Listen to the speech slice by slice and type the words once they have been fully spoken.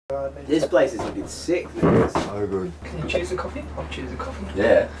This place is looking sick, man. So good. Can you choose a coffee? I'll choose a coffee.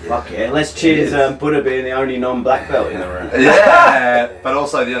 Yeah. Fuck yeah. Let's cheers Buddha being the only non-black belt in the room. Yeah, but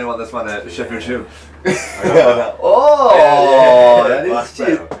also the only one that's won a Sheffield Shield.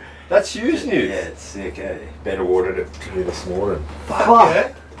 That's huge news. Yeah, it's sick, eh? Ben awarded it to me this morning.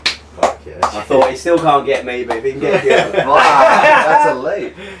 Fuck. Fuck yeah. I thought he still can't get me, but if he can get you. Wow, that's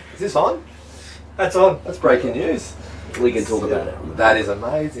elite. Is this on? That's on. That's breaking news. We can talk about it. That is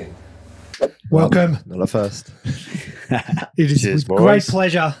amazing. Welcome. Not a first. It is Cheers, with great boys.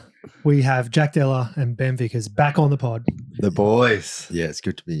 pleasure. We have Jack Della and Ben Vickers back on the pod. The boys. Yeah, it's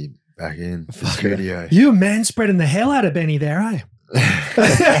good to be back in the studio. You man spreading the hell out of Benny there, eh?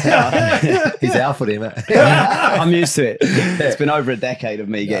 He's out for him. I'm used to it. It's been over a decade of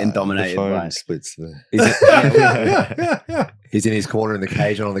me getting dominated the phone by. splits the... He's in his corner in the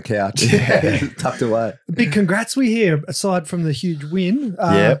cage on the couch, tucked away. Big congrats we hear, aside from the huge win.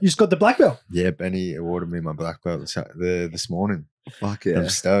 Yep. You just got the black belt. Yeah, Benny awarded me my black belt this morning. Fuck yeah. I'm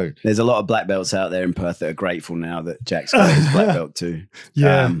stoked. There's a lot of black belts out there in Perth that are grateful now that Jack's got his black belt too.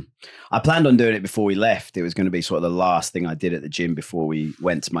 Yeah. I planned on doing it before we left. It was going to be sort of the last thing I did at the gym before we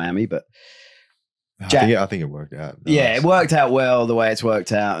went to Miami, but Jack, I think it worked out. yeah, it worked out well the way it's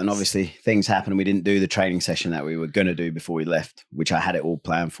worked out. And obviously things happened. We didn't do the training session that we were going to do before we left, which I had it all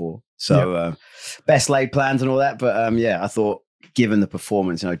planned for. So best laid plans and all that. But yeah, I thought given the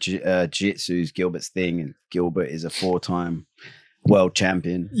performance, jiu-jitsu's Gilbert's thing, and Gilbert is a 4-time world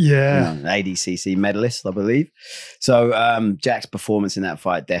champion. Yeah. ADCC medalist, I believe. So Jack's performance in that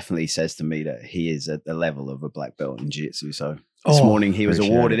fight definitely says to me that he is at the level of a black belt in jiu-jitsu. So this morning he was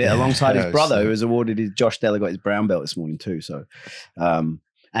appreciate awarded it it. alongside his Yeah, brother, so- who was awarded his Josh Della got his brown belt this morning too. So and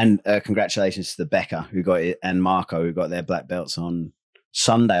congratulations to Becca who got it, and Marco who got their black belts on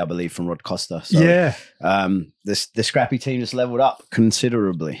Sunday, I believe, from Rod Costa. So Yeah. the scrappy team just leveled up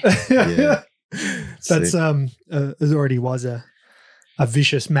considerably. Yeah. That's it already was a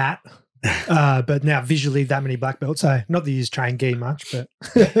vicious mat. But now visually that many black belts. So not that you train gi much, but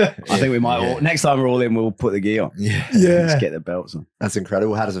I think we might next time we're all in, we'll put the gi on. Yeah. Just get the belts on. That's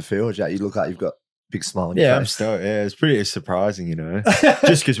incredible. How does it feel, Jack? You look like you've got a big smile on your Yeah, I'm face. stoked. Yeah, it's pretty surprising,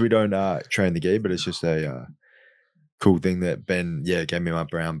 just because we don't train the gi, but it's just a cool thing that Ben, gave me my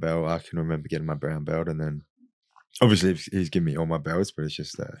brown belt. I can remember getting my brown belt, and then obviously he's given me all my belts, but it's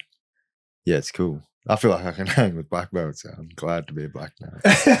just, it's cool. I feel like I can hang with black belts, so I'm glad to be a black belt.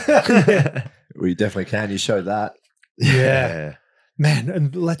 Well, you definitely can. You showed that. Yeah. Man,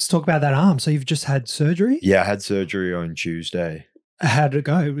 and let's talk about that arm. So you've just had surgery? Yeah, I had surgery on Tuesday. How did it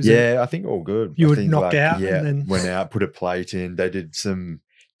go? I think all good. You I were think, knocked out Yeah, and then- went out, put a plate in. They did some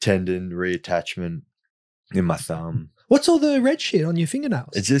tendon reattachment in my thumb. What's all the red shit on your fingernails?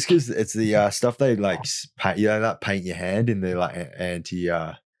 It's just because it's the stuff they like paint. That paint your hand in the like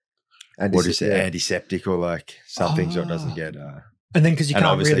antiseptic or like something so it doesn't get. And then because you and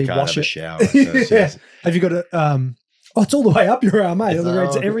can't obviously really can't wash have a it. shower. So it's just- Have you got a it's all the way up your arm, eh? All the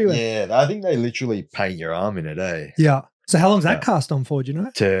reds everywhere. Yeah, I think they literally paint your arm in it, eh? Yeah. So how long's that Yeah. cast on for, do you know?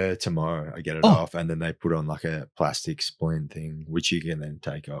 To tomorrow, I get it Oh. off, and then they put on like a plastic splint thing, which you can then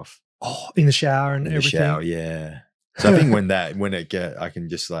take off Oh, in the shower and in the everything. shower. Yeah. So I think I can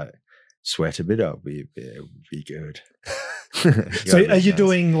just like sweat a bit. It'll be good. So are you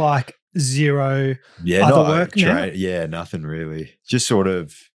doing like zero other work now? Yeah, nothing really. Just sort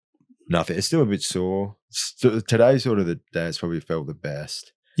of nothing. It's still a bit sore. Today's sort of the day it's probably felt the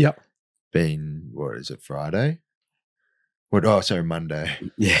best. Yep. Been, what is it, Friday? Monday.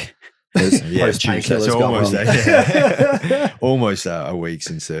 Yeah. Yeah, Post Tuesday. painkillers So gone almost, almost a week's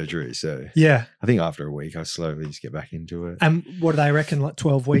in surgery. So Yeah. I think after a week, I'll slowly just get back into it. And what do they reckon? Like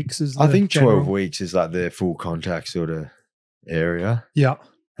 12 weeks is I the think 12 general? weeks is like the full contact sort of area. Yeah.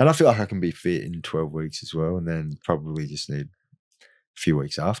 And I feel like I can be fit in 12 weeks as well. And then probably just need a few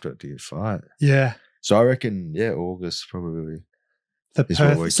weeks after it to get a fight. Yeah. So I reckon, August probably. The Is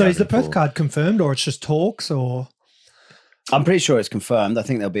what we're Perth. So is the gunning Perth for. card confirmed or it's just talks or? I'm pretty sure it's confirmed. I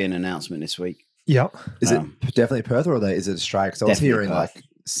think there'll be an announcement this week. Yeah. Is it definitely Perth or is it Australia? Because I was Definitely hearing Perth. like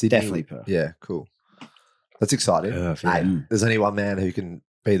Sydney. Definitely Perth. Yeah, cool. That's exciting. Perth, Mate, yeah. there's only one man who can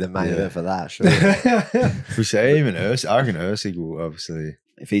be the main Yeah. event for that. Sure. We say even Erceg. I reckon Erceg will obviously.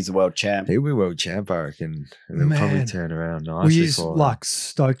 If he's the world champ. He'll be world champ, I reckon. And they'll probably Man. turn around Were nicely you for him. like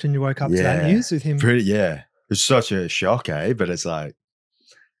stoked when you woke up to that Yeah. news with him Pretty, yeah. It's such a shock, eh? But it's like,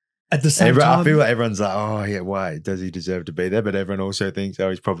 at the same I time? feel like everyone's like, oh, yeah, why? Does he deserve to be there? But everyone also thinks, oh,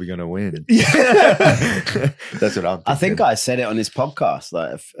 he's probably going to win. Yeah. That's what I'm thinking. I think I said it on this podcast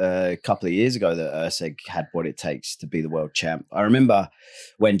like a couple of years ago that Erceg had what it takes to be the world champ. I remember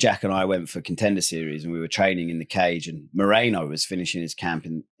when Jack and I went for Contender Series and we were training in the cage and Moreno was finishing his camp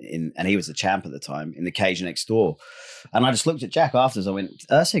in and he was the champ at the time in the cage next door. And I just looked at Jack afterwards. I went,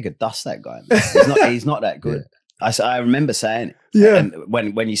 Erceg could dust that guy. Man. He's not that good. I remember saying it. Yeah. And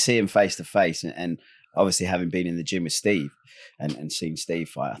when you see him face to face, and obviously having been in the gym with Steve and seen Steve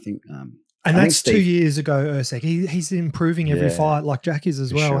fight, I think. And that's 2 years ago, Erceg. He's improving every fight like Jack is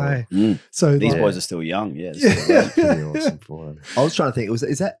as well. Sure. Hey, so these boys are still young. Yeah, Pretty awesome for him. I was trying to think,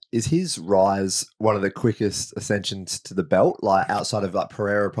 is his rise one of the quickest ascensions to the belt? Like outside of like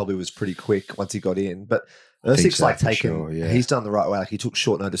Pereira probably was pretty quick once he got in, but Erceg's so, like for taken. sure, yeah. He's done the right way. Like he took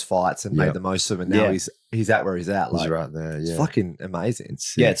short notice fights and made the most of them. And now he's at where he's at. Like He's right there. it's Yeah, fucking amazing.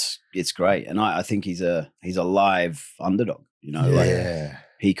 it's great, and I think he's a live underdog. You know, like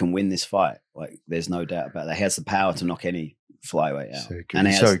he can win this fight. Like there's no doubt about that. He has the power to knock any flyweight out. So good. And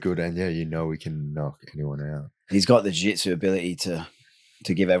He's so good, and we can knock anyone out. He's got the jiu-jitsu ability to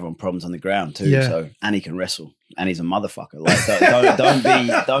give everyone problems on the ground too. Yeah. So, and he can wrestle, and he's a motherfucker.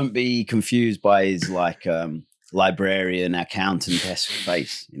 Like don't be confused by his like librarian accountant-esque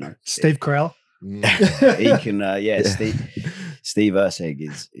face. You know, Steve Carell. he can. Steve Erceg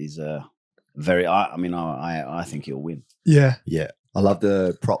is very. I think he'll win. Yeah. I love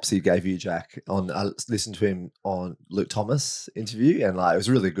the props he gave you, Jack. I listened to him on Luke Thomas interview, and like it was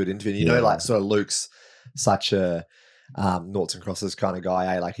a really good interview. And, you know, like sort of Luke's such a noughts and crosses kind of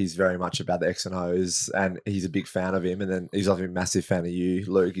guy. Like he's very much about the X and O's, and he's a big fan of him. And then he's obviously a massive fan of you,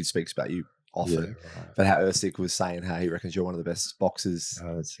 Luke. He speaks about you often. But how Erceg was saying how he reckons you're one of the best boxers,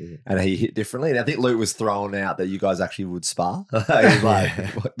 and he hit differently. And I think Luke was throwing out that you guys actually would spar.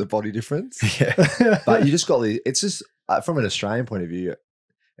 Like the body difference. But you just got the. It's just. From an Australian point of view,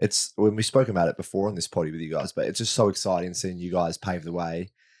 it's when we spoke about it before on this potty with you guys, but it's just so exciting seeing you guys pave the way,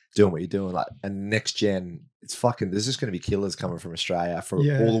 doing what you're doing. Like, and next gen, it's fucking. There's just going to be killers coming from Australia for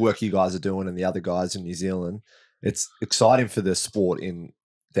all the work you guys are doing and the other guys in New Zealand. It's exciting for the sport in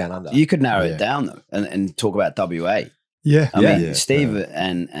down under. You could narrow it down though, and talk about WA. Yeah, I mean, Steve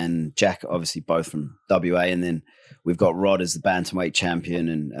and Jack obviously both from WA, and then we've got Rod as the bantamweight champion,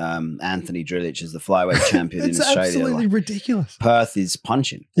 and Anthony Drillich as the flyweight champion in Australia. It's absolutely ridiculous. Perth is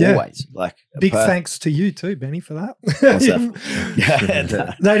punching always. Like big Perth, thanks to you too, Benny, for that. What's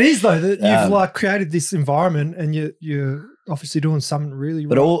that? That is though that you've like created this environment, and you're obviously doing something really.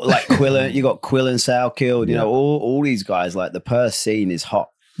 But all like Quillen, you got Quillen, Salkill, you know, all these guys. Like the Perth scene is hot.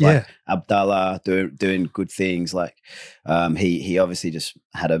 Like Abdallah doing good things. Like he obviously just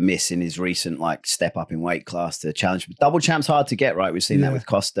had a miss in his recent like step up in weight class to challenge. Double champ's hard to get, right? We've seen that with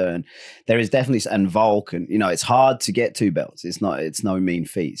Costa, and there is definitely and Volk, and you know it's hard to get 2 belts. It's no mean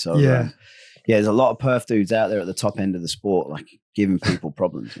feat. So there's a lot of Perth dudes out there at the top end of the sport, like giving people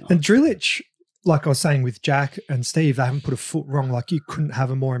problems. You know? And Drillich, like I was saying with Jack and Steve, they haven't put a foot wrong. Like you couldn't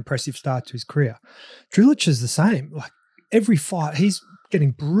have a more impressive start to his career. Drillich is the same. Like every fight, he's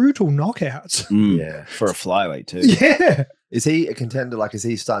getting brutal knockouts. For a flyweight too. Yeah. Is he a contender? Like, is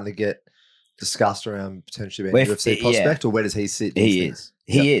he starting to get discussed around potentially being a UFC prospect, or where does he sit? He is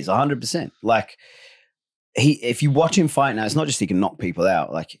 100%. Like if you watch him fight now, it's not just he can knock people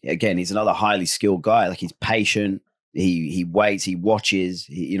out. Like again, he's another highly skilled guy. Like he's patient. He waits. He watches.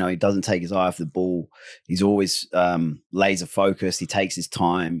 He doesn't take his eye off the ball. He's always laser focused. He takes his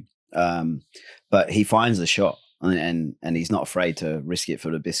time, but he finds the shot. And he's not afraid to risk it for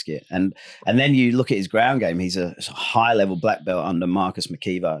the biscuit. And then you look at his ground game. He's a high level black belt under Marcus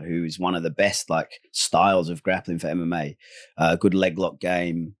McKeever, who is one of the best like styles of grappling for MMA. Good leg lock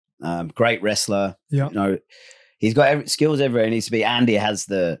game, great wrestler. Yeah, you know, he's got skills everywhere he needs to be, and he has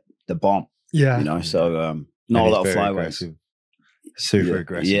the bomb. Yeah, you know, so not a lot of flyweights. Super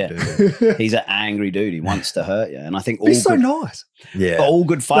aggressive. Yeah, dude. He's an angry dude. He wants to hurt you, and I think he's so nice. Yeah, but all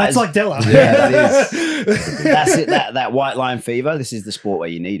good fighters. That's like Della. Yeah, it is. That's it. That white line fever. This is the sport where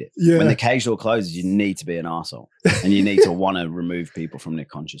you need it. Yeah. When the cage door closes, you need to be an arsehole, and you need to want to remove people from their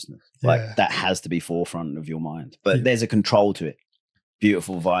consciousness. Like that has to be forefront of your mind. But there's a control to it.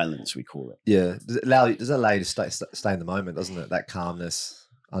 Beautiful violence, we call it. Yeah. Does that allow you to stay in the moment, doesn't it? That calmness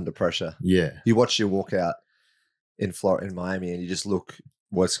under pressure. Yeah. You watch your walkout in Florida, in Miami, and you just look.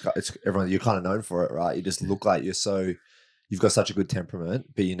 It's everyone. You're kind of known for it, right? You just look like you've got such a good temperament,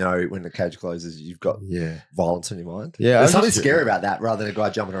 but you know when the cage closes, you've got violence in your mind. Yeah, there's something scary about that, rather than a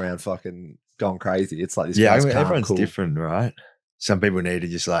guy jumping around, fucking going crazy. It's like this. Yeah, guy's calm, everyone's cool. different, right? Some people need to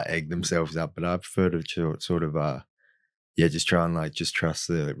just like egg themselves up, but I prefer to sort of, just try and just trust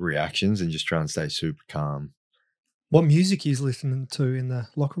the reactions and just try and stay super calm. What music he's listening to in the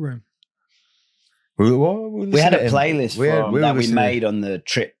locker room? We had a playlist that we made on the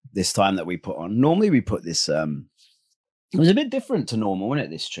trip this time that we put on. Normally we put this It was a bit different to normal, wasn't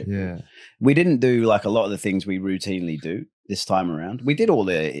it, this trip? Yeah. We didn't do like a lot of the things we routinely do this time around. We did all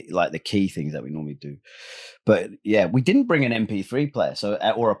the like the key things that we normally do. But yeah, we didn't bring an MP3 player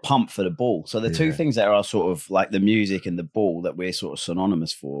or a pump for the ball. So the two things that are sort of like the music and the ball that we're sort of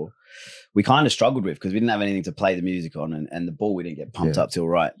synonymous for, we kind of struggled with because we didn't have anything to play the music on, and the ball we didn't get pumped up till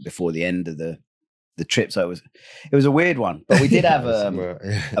right before the end of the trip. So it was a weird one. But we did have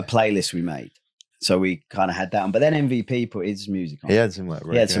a playlist we made. So we kind of had that one. But then MVP put his music on. He had some like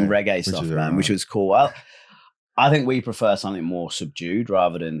reggae. He had some reggae stuff, man, which was cool. I think we prefer something more subdued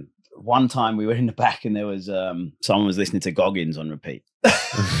rather than one time we were in the back and there was someone was listening to Goggins on repeat.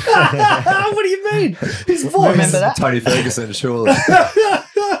 What do you mean? His voice. Remember that? Tony Ferguson, surely.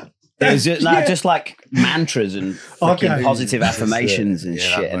 It was just like mantras and fucking positive affirmations and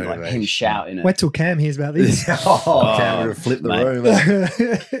shit, and like him shouting it. Wait till Cam hears about this. Cam would have flipped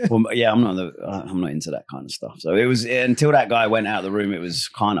the room. Well, yeah, I'm not into that kind of stuff. So it was until that guy went out of the room, it was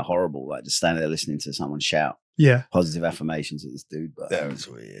kind of horrible, like just standing there listening to someone shout positive affirmations at this dude. But that was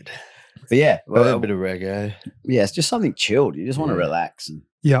weird. But yeah, a bit of reggae. Yeah, it's just something chilled. You just want to relax and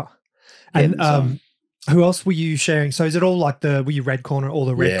and who else were you sharing? So is it all like were you red corner, all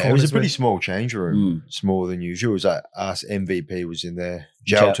the red corners? It was a pretty small change room, smaller than usual. It was like us, MVP was in there,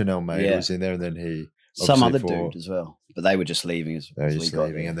 Jalton Almeida was in there, and then some other dude as well. But they were just leaving. They were just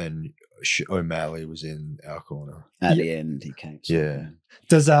leaving, and then O'Malley was in our corner. At the end, he came.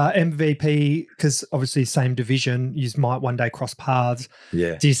 Does MVP, because obviously same division, you might one day cross paths.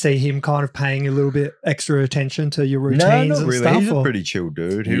 Yeah. Do you see him kind of paying a little bit extra attention to your routines no, not and really. stuff? He's a pretty chill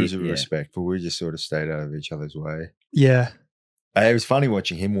dude. He was respectful. We just sort of stayed out of each other's way. Yeah. It was funny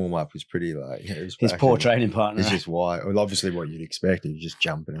watching him warm up. It was pretty like his poor training partner. He's just wild. Well, obviously what you'd expect. He was just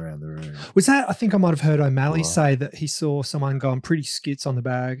jumping around the room. Was that? I think I might have heard O'Malley say that he saw someone going pretty skits on the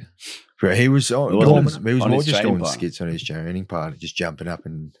bag. But he was more just doing part. skits on his training part, just jumping up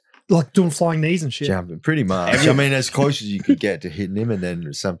and like doing flying knees and shit. Jumping pretty much. I mean, as close as you could get to hitting him, and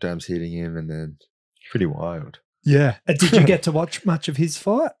then sometimes hitting him, and then pretty wild. Yeah. Did you get to watch much of his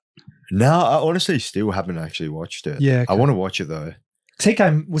fight? No, I honestly still haven't actually watched it. Yeah, I want to watch it though. He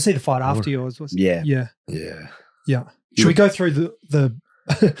came. Was he the fight after yours? Was yeah. Should we go through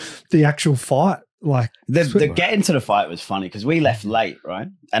the actual fight? Like the getting to the fight was funny because we left late, right?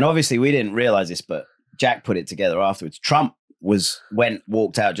 And obviously we didn't realize this, but Jack put it together afterwards. Trump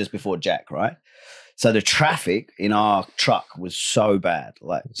walked out just before Jack, right? So the traffic in our truck was so bad.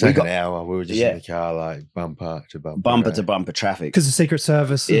 Like it's like an hour. We were just in the car, like bumper to bumper traffic because the Secret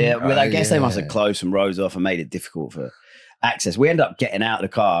Service. I guess they must have closed some roads off and made it difficult for access. We ended up getting out of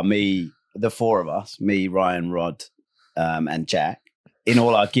the car. The four of us, me, Ryan, Rod, and Jack, in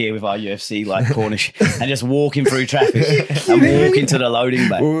all our gear with our UFC like Cornish, and just walking through traffic and walking to the loading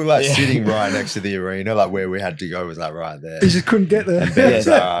bay. We were like sitting right next to the arena, like where we had to go was like right there. You just couldn't get there. And Ben's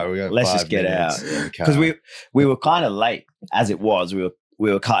like, all right, we got let's 5 just get minutes out because we were kind of late as it was. We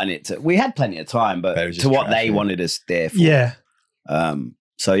were cutting it. We had plenty of time, but to what they wanted us there for. Yeah.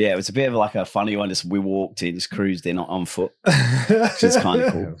 So yeah, it was a bit of like a funny one. We walked in, just cruised in on foot, which is kind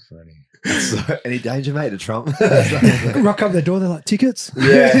of cool. So, any danger, mate, to Trump? Rock up their door, they're like, tickets?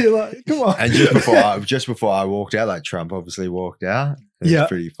 Yeah. You're like, come on. And just before I walked out, like Trump obviously walked out. It was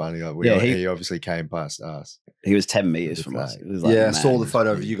pretty funny. Like he obviously came past us. He was 10 meters from us. It was like, I saw the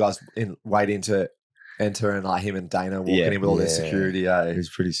photo of you guys waiting to enter and like him and Dana walking in with all their security. It was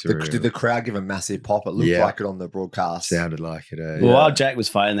pretty surreal. Did the crowd give a massive pop? It looked like it on the broadcast. Sounded like it. Well, while Jack was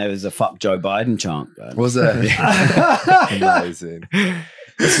fighting, there was a "fuck Joe Biden" chant. Was it? Amazing.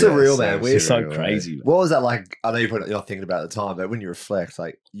 It's surreal, man. We're so crazy. What was that like? I know you're not thinking about it at the time, but when you reflect,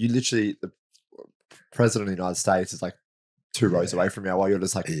 like you literally, the president of the United States is like 2 rows away from you while you're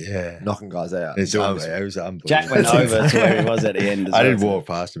just like knocking guys out. It was unbelievable. Jack went over to where he was at the end. I didn't walk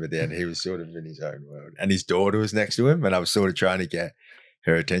past him at the end. He was sort of in his own world. And his daughter was next to him, and I was sort of trying to get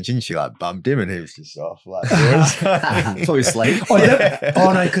her attention. She like bumped him, and he was just off. Like, probably sleep. Oh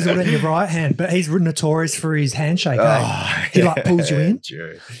no, because it was in your right hand. But he's notorious for his handshake. He like pulls you in.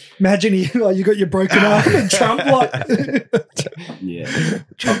 True. Imagine you got your broken arm and Trump like.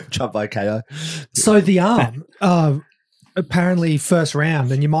 Trump by KO. So the arm. Apparently first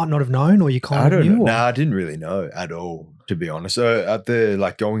round, and you might not have known, or you kind of knew. No, I didn't really know at all, to be honest. So at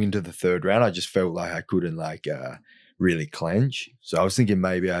the going into the 3rd round, I just felt like I couldn't really clench. So I was thinking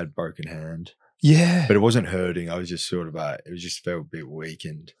maybe I had broken hand. Yeah, but it wasn't hurting. I was just sort of it just felt a bit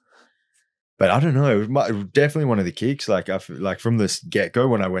weakened. But I don't know. It was definitely one of the kicks. Like from the get go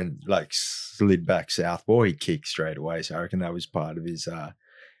when I went slid back southpaw, he kicked straight away. So I reckon that was part of his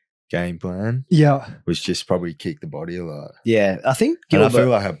game plan. Yeah, was just probably kick the body a lot. Yeah, I think I feel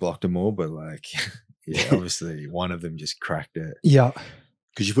like I blocked them all, but yeah, obviously one of them just cracked it. Yeah.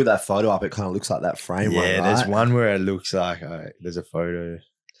 Because you put that photo up, it kind of looks like that frame one, Yeah, right? there's one where it looks like there's a photo,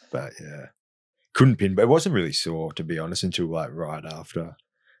 but yeah, couldn't pin. But it wasn't really sore, to be honest, until like right after.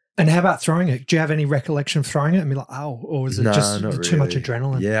 And how about throwing it? Do you have any recollection of throwing it and be like, oh, or was it just not too much really.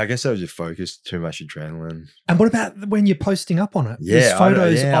 adrenaline? Yeah, I guess I was just focused, too much adrenaline. And what about when you're posting up on it? Yeah, There's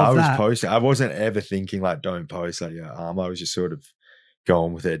photos I of was that. posting. I wasn't ever thinking like, don't post like your arm. I was just sort of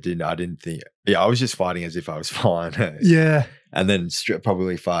going with it. I didn't think. Yeah, I was just fighting as if I was fine. Yeah. And then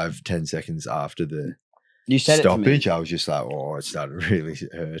probably 5-10 seconds after the You said stoppage, it to me. I was just like, oh, it started really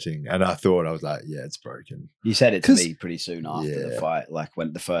hurting. And I thought, I was like, yeah, it's broken. You said it to me pretty soon after the Yeah. fight. Like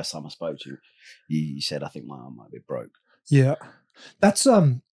when the first time I spoke to you, you said, I think my arm might be broke. Yeah. That's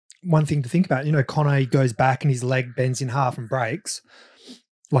one thing to think about. You know, Conor, he goes back and his leg bends in half and breaks,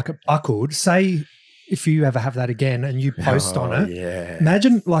 like it buckled. Say if you ever have that again and you post on it, Yeah.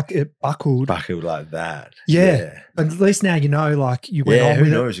 imagine like it buckled. Buckled like that. Yeah. But at least now you know, like you went Yeah, on who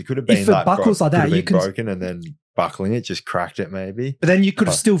with knows? it. It could have been If it like buckles like that, could have you been can- broken and then buckling it, just cracked it maybe. But then you could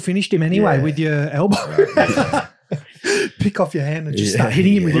have still finished him anyway Yeah. with your elbow. Right. Pick off your hand and just Yeah. start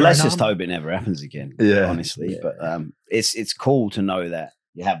hitting him with Well, your let's own just arm. hope it never happens again. Yeah. Honestly. But it's cool to know that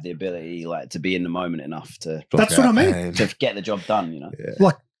you have the ability like to be in the moment enough to That's what I mean. to get the job done, you know.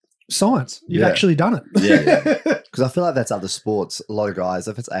 Like science. You've Yeah. actually done it. Yeah. Because I feel like that's other sports. A lot of guys,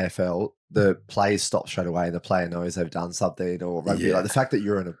 if it's AFL, the players stop straight away and the player knows they've done something. Or rugby, Yeah. like the fact that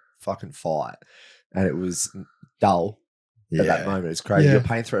you're in a fucking fight and it was dull at that moment is crazy. Yeah. Your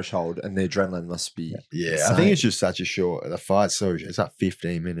pain threshold and the adrenaline must be Yeah, I insane. think it's just such a short. The fight's so it's like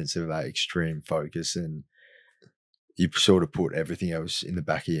 15 minutes of like extreme focus, and you sort of put everything else in the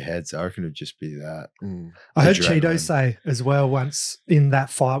back of your head. So I reckon it'd just be that. I heard Adrenaline. Cheeto say as well once in that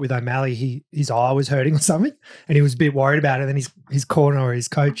fight with O'Malley, his eye was hurting or something, and he was a bit worried about it. And then his corner or his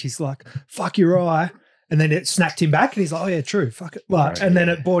coach, he's like, "Fuck your eye," and then it snapped him back, and he's like, "Oh yeah, true, fuck it," like, Right, and then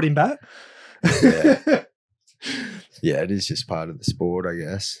it brought him back. Yeah. Yeah, it is just part of the sport, I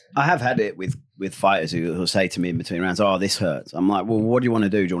guess. I have had it with fighters who'll say to me in between rounds, "Oh, this hurts." I'm like, "Well, what do you want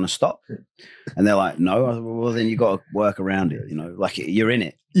to do? Do you want to stop?" And they're like, "No." I said, well, then you got to work around it. You know, like you're in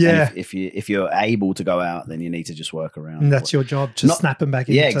it. Yeah. And if you're able to go out, then you need to just work around. And that's your job to Not- snap them back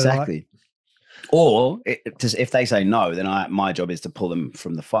in. Yeah, to, like- exactly. Or if they say no, then my job is to pull them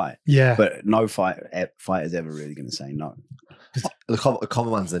from the fight. yeah. But no fighter's ever really going to say no. The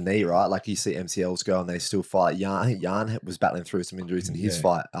common one's the knee, right? Like you see MCLs go and they still fight. I think Jan was battling through some injuries in his Yeah.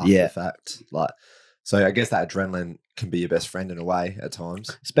 fight after Yeah. the fact. Like, so I guess that adrenaline can be your best friend in a way at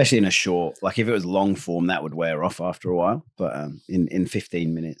times. Especially in a short, like if it was long form, that would wear off after a while. But in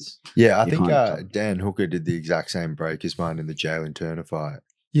 15 minutes, Yeah, I You think can't- Dan Hooker did the exact same break as mine in the Jalen Turner fight.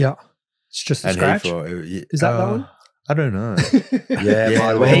 yeah. It's just a And scratch. he thought, Is that that one? I don't know.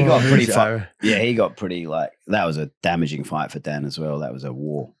 Yeah, well, he got who's pretty that? he got pretty like that was a damaging fight for Dan as well. That was a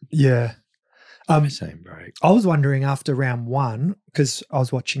war. Yeah. Same break. I was wondering after round one, because I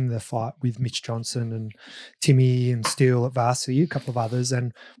was watching the fight with Mitch Johnson and Timmy and Steele at Varsity, a couple of others,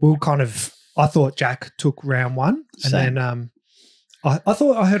 and I thought Jack took round one. And Same. then I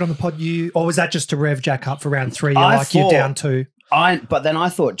thought I heard on the pod or was that just to rev Jack up for round three? You're I like, you're thought- down two. But then I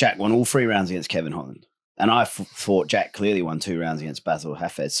thought Jack won all 3 rounds against Kevin Holland. And I thought Jack clearly won 2 rounds against Basil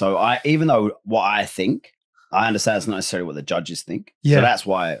Hafez. So even though what I think, I understand it's not necessarily what the judges think. Yeah. So that's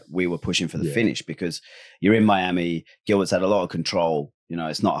why we were pushing for the finish, because you're in Miami. Gilbert's had a lot of control. You know,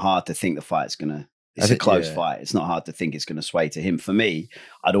 it's not hard to think the fight's going to, it's a close fight. It's not hard to think it's going to sway to him. For me,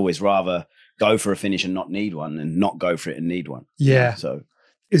 I'd always rather go for a finish and not need one and not go for it and need one. Yeah. So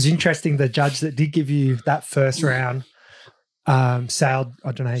It was interesting, the judge that did give you that first round, Sal,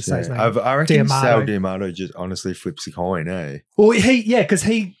 I don't know how you say his name. I reckon D'Amato. Sal D'Amato just honestly flips the coin, eh? Well, because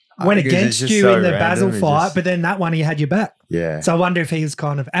he went Because it's against just you so in the random, Basil he fight, just- but then that one he had your back. Yeah. So I wonder if he was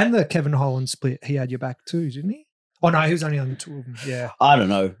and the Kevin Holland split, he had your back too, didn't he? Oh no, he was only on 2 of them. Yeah. I don't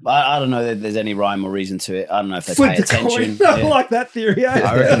know. I don't know that there's any rhyme or reason to it. I don't know if they Flip pay the coin. attention. I Yeah. like that theory. I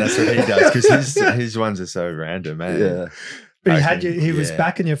Eh? reckon that's what he does because his ones are so random, eh? Yeah. But he I had you. reckon, He was yeah.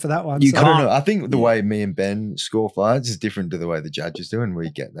 backing you for that one. You so- I don't can't- know. I think the way me and Ben score fights is different to the way the judges do, and we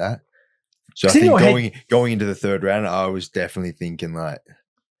get that. So I See, think your head- going into the third round, I was definitely thinking like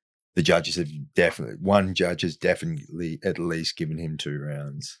the judges have one judge has definitely at least given him 2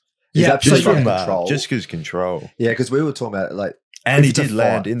 rounds. Is Yeah, that Just just from from that, control? just because control. Yeah, because we were talking about it, like, And If he it's a did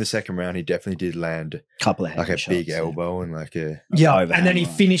land fight- in the second round. He definitely did land Couple of like a heavy big shots, elbow and like a Yeah, overhand and then he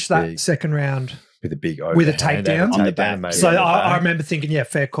right. finished that Big. second round. with a big With a overhand takedown? and a On the takedown back. maybe So on the I back. remember thinking, yeah,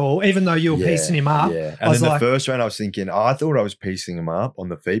 fair call. Even though you were piecing him up, Yeah. I And was then the like, first round, I was thinking, I thought I was piecing him up on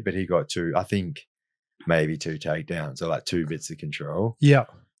the feet, but he got 2, I think maybe 2 takedowns, so like 2 bits of control. yeah,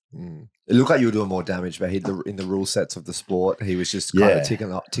 It looked like you were doing more damage, but in the rule sets of the sport, he was just kind of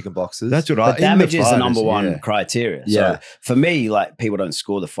ticking boxes. That's what But damage is the number one criteria. criteria. So for me, like, people don't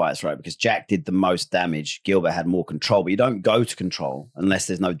score the fights, right? Because Jack did the most damage. Gilbert had more control, but you don't go to control unless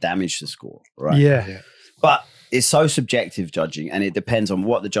there's no damage to score, right? Yeah. But it's so subjective judging, and it depends on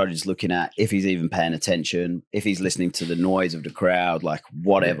what the judge is looking at, if he's even paying attention, if he's listening to the noise of the crowd, like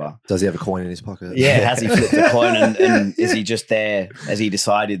whatever. Does he have a coin in his pocket? Yeah, has he flipped a coin, and is he just there? Has he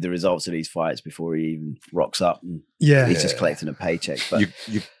decided the results of these fights before he even rocks up? And he's just collecting a paycheck. But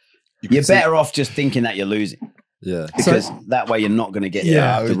you're better off just thinking that you're losing. Yeah. Because that way you're not going to get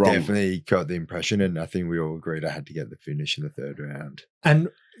I the wrong. definitely got the impression, and I think we all agreed I had to get the finish in the third round. And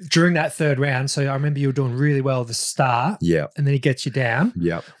during that third round, so I remember you were doing really well at the start. Yeah. And then he gets you down.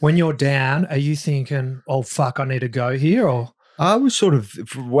 Yeah. When you're down, are you thinking, oh, fuck, I need to go here? Or I was sort of,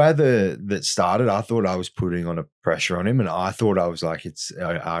 where that started, I thought I was putting on a pressure on him, and I thought I was like,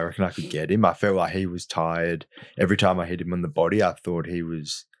 I reckon I could get him. I felt like he was tired. Every time I hit him on the body, I thought he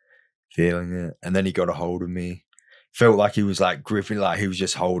was feeling it. And then he got a hold of me. Felt like he was like gripping, like he was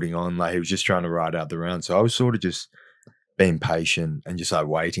just holding on, like he was just trying to ride out the round. So I was sort of just being patient and just like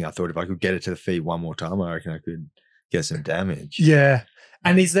waiting. I thought if I could get it to the feet one more time, I reckon I could get some damage. Yeah.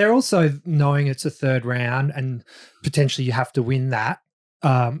 And is there also, knowing it's a third round and potentially you have to win that,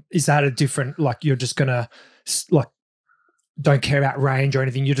 is that a different, like you're just going to, like, don't care about range or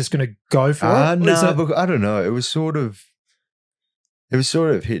anything, you're just going to go for it? No, but I don't know. It was sort of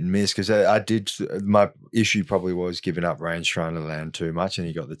hit and miss because my issue probably was giving up range, trying to land too much, and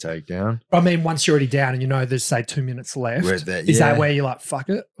he got the takedown. I mean, once you're already down and you know there's, say, 2 minutes left, is that where you're like, fuck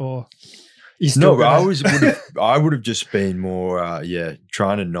it? Or you still I would have just been more,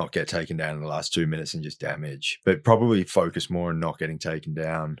 trying to not get taken down in the last 2 minutes and just damage, but probably focus more on not getting taken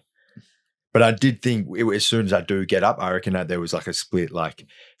down. But I did think as soon as I do get up, I reckon that there was like a split, like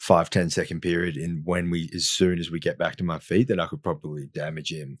 5-10 second period in as soon as we get back to my feet, that I could probably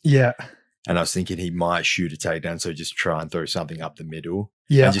damage him. Yeah. And I was thinking he might shoot a takedown, so just try and throw something up the middle.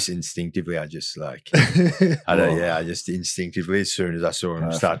 Yeah. And just instinctively, I just like, I just instinctively, as soon as I saw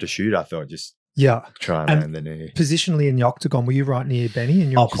him start to shoot, I thought just try and land the knee. Positionally in the octagon, were you right near Benny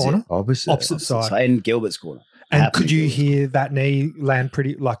in your corner? Opposite side. So in Gilbert's corner. And could you hear that knee land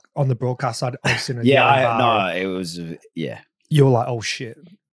pretty, like on the broadcast side? It was, You were like, oh shit.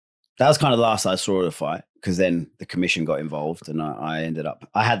 That was kind of the last I saw of the fight, because then the commission got involved and I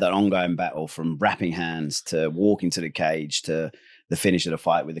had that ongoing battle from wrapping hands to walking to the cage to the finish of the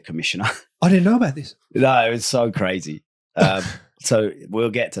fight with the commissioner. I didn't know about this. No, it was so crazy. So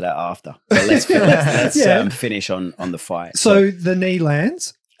we'll get to that after. But let's finish on the fight. So the knee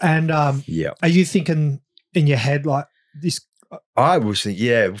lands and are you thinking in your head like this? I was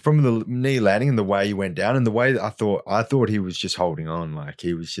thinking, from the knee landing and the way he went down and the way that I thought he was just holding on, like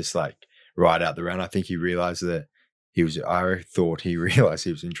he was just like right out the round. I think he realized that I thought he realized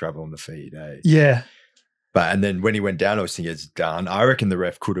he was in trouble on the feet. Yeah. And then when he went down, I was thinking it's done. I reckon the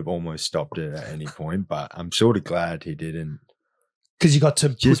ref could have almost stopped it at any point, but I'm sort of glad he didn't. Because you got to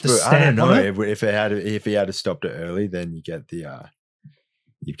put the stamp. I don't know on it. if he had stopped it early, then you get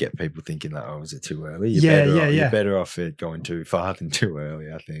you get people thinking that, was it too early? You're better off it going too far than too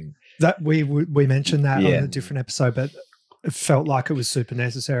early, I think. That we mentioned that on a different episode, but it felt like it was super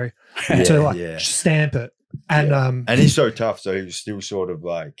necessary to stamp it. And and he's so tough, so he was still sort of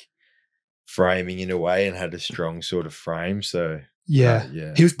like framing in a way and had a strong sort of frame. So he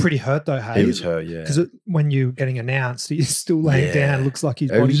was pretty hurt though. Hey? He was hurt, because when you're getting announced, he's still laying down. It looks like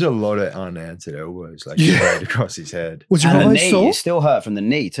his body. There's a lot of unanswered elbows, like straight across his head. Was your elbow sore? He's still hurt from the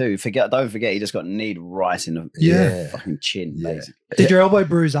knee too. Don't forget, he just got kneed right in the fucking chin. Basically. Did your elbow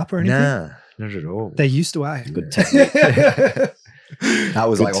bruise up or anything? Nah, not at all. They used to, Good technique. That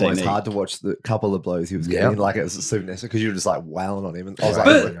was like almost hard to watch the couple of blows he was getting. Like it was super necessary because you were just like wailing on him. And I was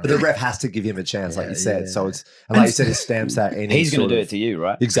but the ref has to give him a chance, like you said. So it's like you said, it stamps out. He's going to do it to you,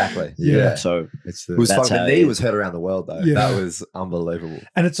 right? Exactly. Yeah. So it was fun. The knee was heard around the world though. Yeah. That was unbelievable.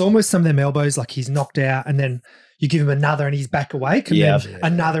 And it's almost some of them elbows, like he's knocked out, and then you give him another, and he's back awake, and then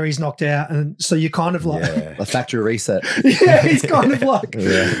another, he's knocked out, and so you're kind of like a factory reset. He's kind of like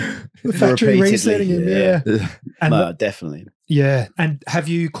the factory resetting him. And definitely. Yeah. And have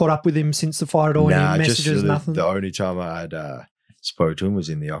you caught up with him since the fight at all? Nah, any messages, nothing? The only time I had spoke to him was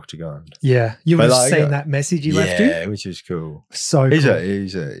in the octagon. Yeah. You would have seen that message he left you? Yeah, which is cool. So he's cool.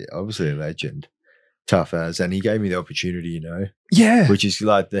 He's obviously a legend. Tough as, and he gave me the opportunity, Yeah. Which is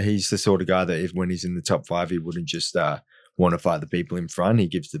like he's the sort of guy that when he's in the top 5, he wouldn't just want to fight the people in front. He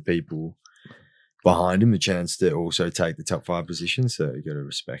gives the people behind him the chance to also take the top 5 position. So you got to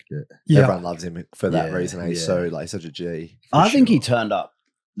respect it. Everyone loves him for that reason. He's so such a G. I think he turned up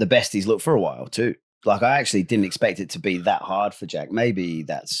the best he's looked for a while too. Like, I actually didn't expect it to be that hard for Jack. Maybe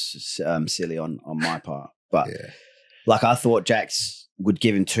that's silly on my part, but like, I thought Jack's would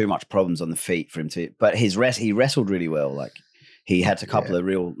give him too much problems on the feet for him to. But he wrestled really well. Like, he had a couple of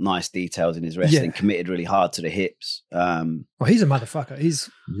real nice details in his wrestling. Committed really hard to the hips. Well, he's a motherfucker.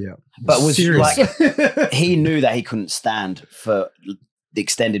 But was serious. Like, he knew that he couldn't stand for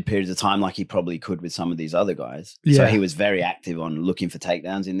extended periods of time like he probably could with some of these other guys. So he was very active on looking for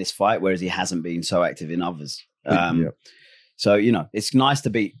takedowns in this fight, whereas he hasn't been so active in others. So, you know, it's nice to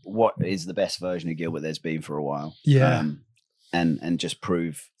beat what is the best version of Gilbert there's been for a while. And just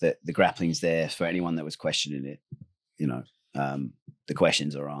prove that the grappling's there for anyone that was questioning it. You know, the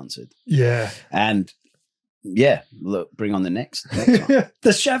questions are answered. And look, bring on the next one. The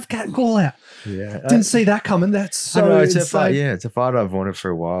Shavkat call out. Didn't see that coming. That's so know, insane. It's a fight I've wanted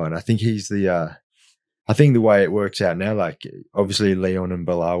for a while, and I think he's the. I think the way it works out now, like obviously Leon and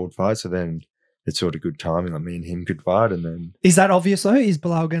Bilal would fight, so then it's sort of good timing. Like me and him could fight, and then is that obvious though? Is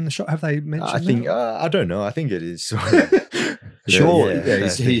Bilal getting the shot? Have they mentioned? I think I don't know. I think it is. Sort of. Sure,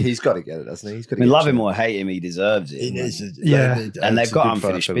 he's got to get it, doesn't he? He's got to. I mean, love him or hate him, he deserves it. And they've got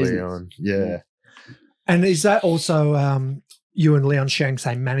unfinished business. And is that also you and Leon sharing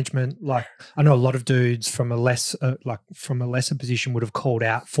same management? Like, I know a lot of dudes from a lesser position would have called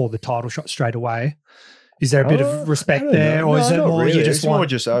out for the title shot straight away. Is there a bit of respect there, or is it more really. you just it's want? More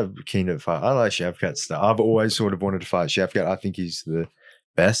just I'm keen to fight. I like Shavkat's stuff. I've always sort of wanted to fight Shavkat. I think he's the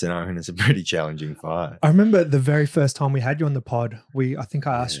best, and I reckon it's a pretty challenging fight. I remember the very first time we had you on the pod, I think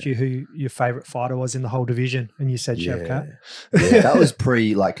I asked you who your favorite fighter was in the whole division, and you said Shavkat. That was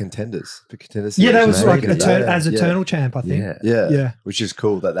pre contenders. For contenders. That was like as Eternal Champ, I think. Yeah. Which is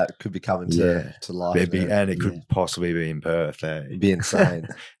cool that could be coming to life. And it could possibly be in Perth. It'd be insane.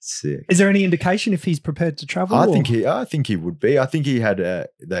 Sick. Is there any indication if he's prepared to travel? I think he would be. I think he had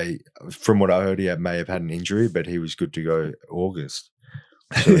from what I heard, he may have had an injury, but he was good to go August.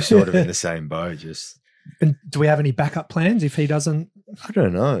 So we're sort of in the same boat. And do we have any backup plans if he doesn't? I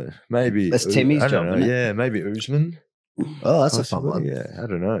don't know. Maybe that's Timmy's job. Isn't it? Yeah, maybe Usman. Oh, that's a fun one. Yeah, I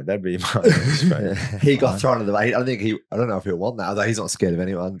don't know. That'd be my next fight. He got thrown in the way. I don't know if he'll want that. Although he's not scared of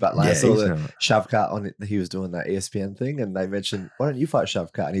anyone. But like I saw the Shavkat on it. He was doing that ESPN thing, and they mentioned, "Why don't you fight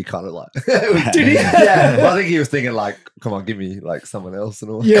Shavkat?" And he kind of like, did he? Yeah. Well, I think he was thinking like, "Come on, give me like someone else and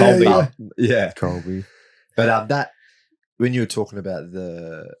all." Colby. But that. When you were talking about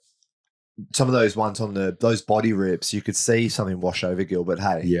some of those ones on those body rips, you could see something wash over Gilbert.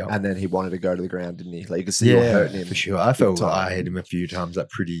 And then he wanted to go to the ground, didn't he? Like you could see you were hurting him for sure. I felt I hit him a few times, like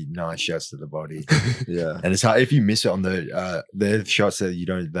pretty nice shots to the body. And it's hard if you miss it on the shots that you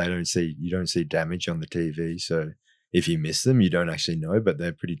don't see damage on the TV. So if you miss them, you don't actually know, but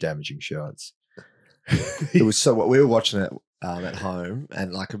they're pretty damaging shots. It was so what we were watching it. At home,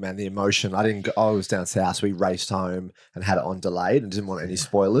 and like, man, the emotion. I was down south, so we raced home and had it on delayed and didn't want any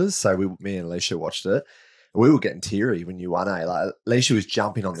spoilers. So me and Alicia watched it. We were getting teary when you won. Like Alicia was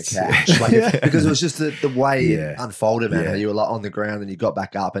jumping on the couch, because it was just the way it unfolded, man. You were like on the ground and you got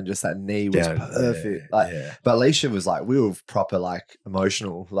back up, and just that knee was perfect. But Alicia was like, we were proper like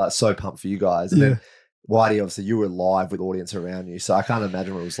emotional, like so pumped for you guys. And then Whitey, obviously, you were live with audience around you, so I can't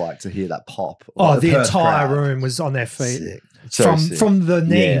imagine what it was like to hear that pop. The entire room was on their feet. From the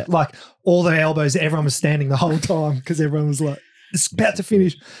knee, like all the elbows, everyone was standing the whole time because everyone was like, it's about to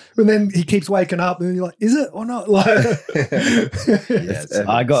finish. And then he keeps waking up and you're like, is it or not? Like,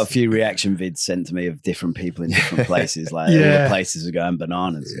 I got a few reaction vids sent to me of different people in different places. Like all the places are going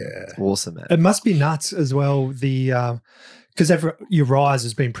bananas. Awesome, man. It must be nuts as well. Because your rise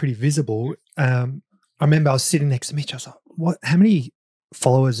has been pretty visible. I remember I was sitting next to Mitch. I was like, how many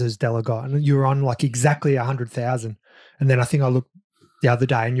followers has Della got? And you were on like exactly 100,000. And then I think I looked the other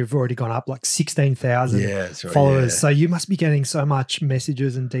day and you've already gone up like 16,000 followers. So you must be getting so much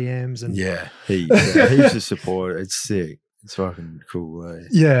messages and DMs. And heaps of support. It's sick. It's fucking cool.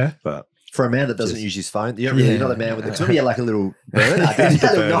 But for a man that doesn't use his phone, you're not a man with a. You had like a little burner. A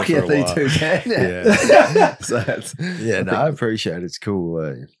little Nokia 3210. I appreciate it. It's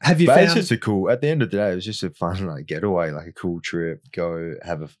cool. Have you found? It's just at the end of the day, it was just a fun like getaway, like a cool trip. Go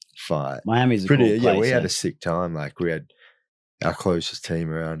have a fight. Miami's pretty cool place. We had a sick time. Like we had our closest team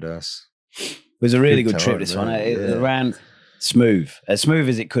around us. It was a really good trip. This one. It ran smooth, as smooth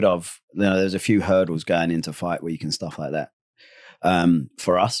as it could have. There's a few hurdles going into fight week and stuff like that.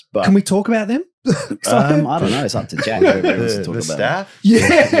 For us, but can we talk about them? I don't know. It's up to Jack. The staff.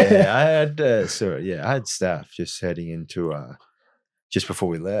 I had staff just heading into just before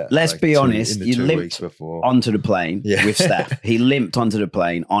we left. Let's be honest. You limped onto the plane with staff. He limped onto the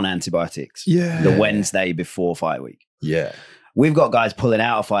plane on antibiotics. The Wednesday before fight week. Yeah. we've got guys pulling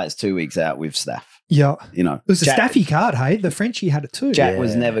out of fights 2 weeks out with Staff. Yeah. You know, It was a Staffy card, hey? The Frenchie had it too. Jack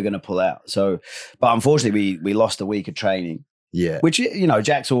was never going to pull out. So, but unfortunately, we lost a week of training. Yeah. Which, you know,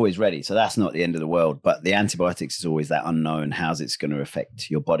 Jack's always ready. So that's not the end of the world. But the antibiotics is always that unknown. How's it's going to affect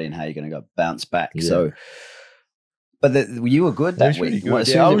your body and how you're going to go bounce back. Yeah. So, but you were good that week. Really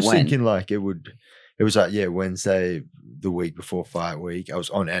good. I was thinking like it was like, Wednesday, the week before fight week, I was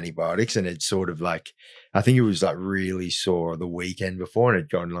on antibiotics and it sort of like, I think it was like really sore the weekend before and it'd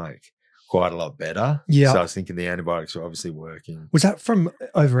gone like quite a lot better. Yeah. So I was thinking the antibiotics were obviously working. Was that from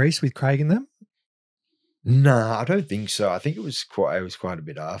over east with Craig and them? Nah, I don't think so. I think it was quite a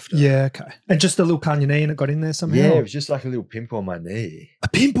bit after. Yeah, okay. And just a little cut on your knee and it got in there somehow? Yeah, it was just like a little pimple on my knee. A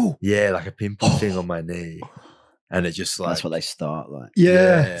pimple? Yeah, like a pimple thing on my knee. And it just like... That's what they start like.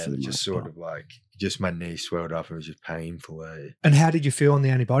 Yeah. Just sort of like, just my knee swelled up. It was just painful. And how did you feel on the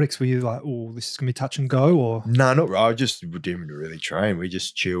antibiotics? Were you like, oh, this is going to be touch and go or? No, not really. I just didn't really train. We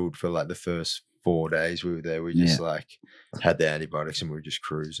just chilled for like the first 4 days we were there. We just like had the antibiotics and we were just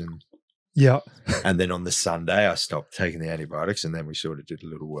cruising. Yeah. And then on the Sunday, I stopped taking the antibiotics and then we sort of did a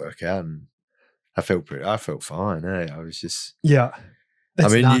little workout and I felt fine. I was just... Yeah. I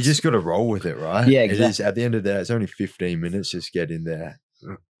It's mean, nuts. you just got to roll with it, right? Yeah, It is, exactly. at the end of the day, it's only 15 minutes. Just get in there,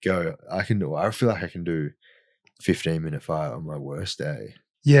 go. I feel like I can do 15-minute fight on my worst day.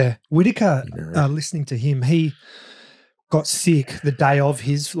 Yeah. Whitaker, You know? listening to him, he got sick the day of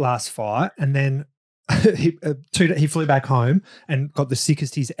his last fight and then he flew back home and got the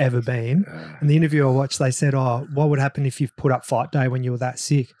sickest he's ever been. And the interview I watched, they said, oh, what would happen if you've put up fight day when you were that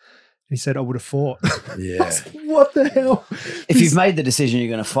sick? And he said, I would have fought. Yeah. What the hell? If you've made the decision you're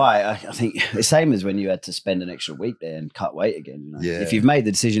going to fight, I think the same as when you had to spend an extra week there and cut weight again. You know? Yeah. If you've made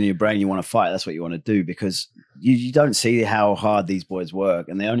the decision in your brain you want to fight, that's what you want to do because you don't see how hard these boys work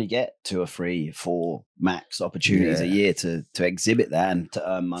and they only get 2 or 3, 4 max opportunities a year to exhibit that and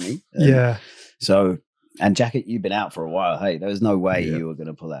to earn money. Yeah. So, and Jack, you've been out for a while. Hey, there was no way you were going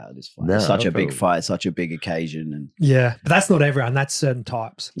to pull out of this fight. No, It's such I a big felt- fight, such a big occasion. And Yeah. But that's not everyone. That's certain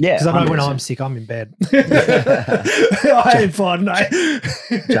types. Yeah, Because I know when 100%. I'm sick, I'm in bed. I ain't fun, no.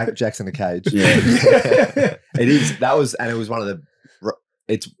 Jack's in a cage. Yeah. It is. That was, and it was one of the.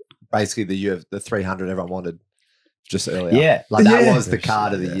 It's basically the 300 everyone wanted just earlier. Yeah. like that Yeah. was the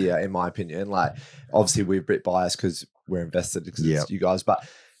card of the year in my opinion. Like obviously we're a bit biased because we're invested because it's you guys, but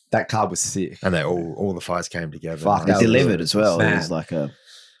that card was sick. And they all the fights came together. Fuck, It that was delivered good. as well. It Man. was like a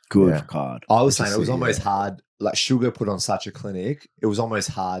good Yeah. card. I was Just saying it was see, almost hard. Like Sugar put on such a clinic, it was almost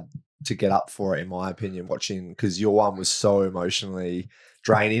hard to get up for it in my opinion. Watching because your one was so emotionally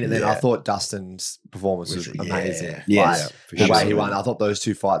draining, and then I thought Dustin's performance was amazing. Yes. Like, for the way he sure. won, I thought those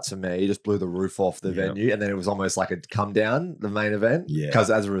 2 fights for me just blew the roof off the Yeah. venue, and then it was almost like a come down the main event. Yeah. because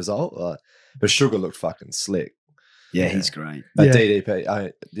as a result, but Sugar looked fucking slick. Yeah, he's great. But Yeah.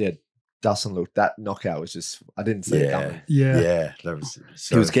 DDP, Dustin looked, that knockout was just, I didn't see it coming. Yeah. Yeah. That was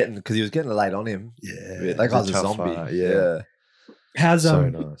He was getting late on him. Yeah. That guy's a tough zombie. fight, Yeah. How's So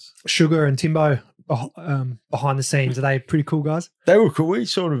nice. Sugar and Timbo behind the scenes? Are they pretty cool guys? They were cool. We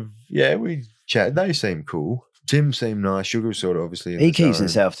sort of, we chatted. They seemed cool. Tim seemed nice. Sugar was sort of obviously. He keeps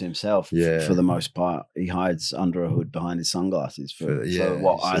himself to himself for the most part. He hides under a hood behind his sunglasses for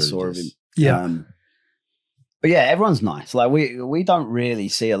what I saw of him. Yeah. But yeah, everyone's nice. Like we don't really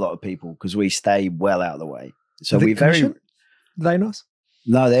see a lot of people because we stay well out of the way. So The we very commission? Are they nice?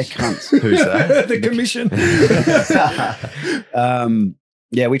 no, they're cunts. Who's that? The commission.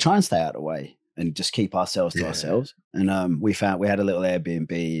 Yeah, we try and stay out of the way and just keep ourselves to ourselves. And we had a little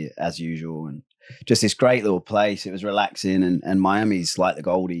Airbnb as usual and just this great little place. It was relaxing and Miami's like the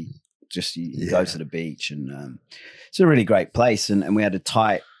Goldie. Just you go to the beach and it's a really great place. And we had a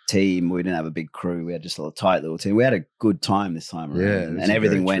tight team. We didn't have a big crew. We had just a little tight little team. We had a good time this time around. Yeah, and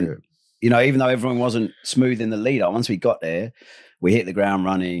everything went, even though everyone wasn't smooth in the lead up, once we got there, we hit the ground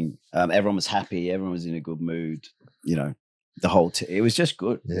running. Everyone was happy. Everyone was in a good mood. The whole it was just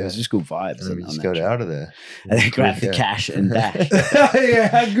good. Yeah. It was just good vibes. And then we on just that got trip. out of there. And then grabbed the cash and dash. Yeah,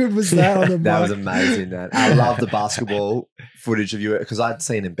 how good was that on the That was mic? amazing, man. I love the basketball footage of you because I'd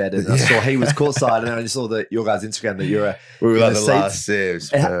seen embedded. I saw he was courtside, and then I just saw your guys' Instagram that you're We were in like the the seats. last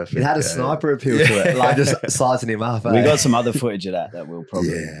series. It had a sniper appeal to it, like just sizing him up. We eh? got some other footage of that we'll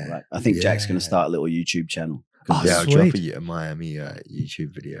probably. Yeah. I think Jack's going to start a little YouTube channel. Oh, I'll drop sweet. a Miami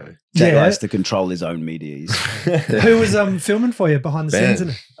YouTube video. Jack Yeah. likes to control his own media. Who was filming for you behind the Ben.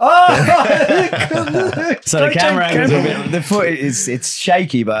 scenes? Oh, So the camera angles a bit. The foot it's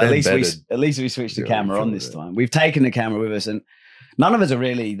shaky, but at Ben least we switched the Yeah, camera we on filmed this it. time. We've taken the camera with us, and none of us are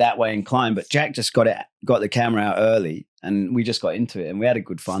really that way inclined. But Jack just got the camera out early, and we just got into it, and we had a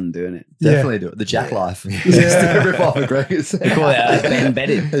good fun doing it. Definitely do it. The Jack life. Yeah. Rip off McGregor's. We call it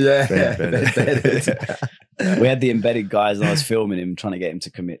embedded. Embedded. We had the embedded guys, and I was filming him, trying to get him to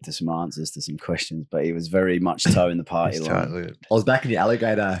commit to some answers to some questions, but he was very much toeing the party line. I was back in your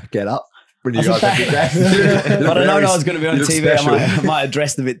alligator get up when you I was guys did that. But I know I was going to be on you look TV. special. I might have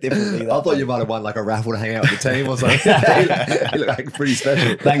dressed a bit differently. I thought you might have won like a raffle to hang out with the team or something. You look like pretty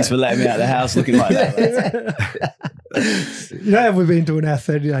special. Thanks for letting me out of the house looking like that. You know, we've been doing our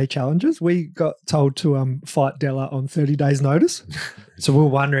 30-day challenges. We got told to fight Della on 30 days' notice. So we were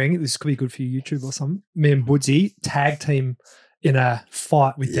wondering, this could be good for YouTube or something. Me and Woodsy tag team in a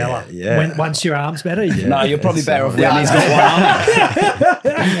fight with Della. Yeah. Once your arm's better. You No, you're probably better off when Yeah. he's got one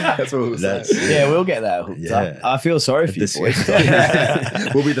arm. That's what we'll say. Yeah, we'll get that hooked up. I feel sorry for you This- boys.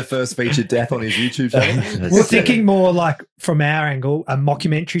 We'll be the first featured death on his YouTube channel. We're thinking more like from our angle, a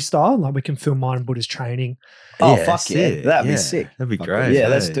mockumentary style. Like we can film mine and Buddha's training. Oh, Yeah, fuck yeah. sick. That'd be Yeah. sick. That'd be great. Yeah,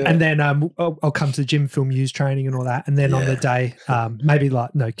 let's do it. And then I'll come to the gym, film use training and all that. And then on the day, maybe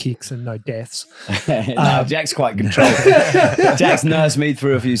like no kicks and no deaths. No, Jack's quite controlled. Jack's nursed me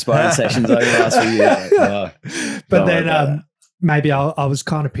through a few sparring sessions over the last few years. Like, But don't worry then about that. maybe I was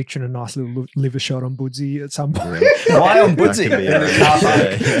kind of picturing a nice little liver shot on Woodsy at some point. Why on Woodsy? That could be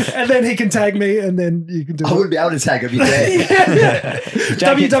alright. And then he can tag me and then you can do I wouldn't be able to tag him.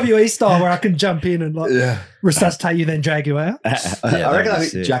 WWE style where I can jump in and like Yeah. resuscitate you, then drag you out. I think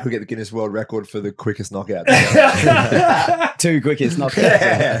sick. Jack will get the Guinness World Record for the quickest knockout. Two quickest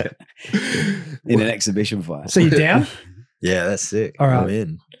knockouts in an exhibition fight. So you down? Yeah, that's sick. All right. I'm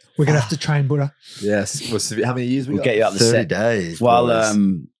in. We're going to have to train Buddha. Yes. Well, how many years we We'll got? get you up the 30 set. days. While boys.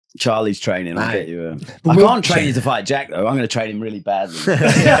 Charlie's training, I'll Mate. get you. But I we'll- can't train you to fight Jack though. I'm going to train him really badly.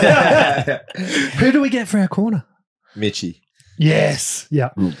 Who do we get for our corner? Mitchie. Yes. Yeah.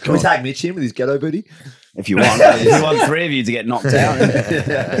 Can we tag Mitchie in with his ghetto booty? If you want three of you to get knocked out.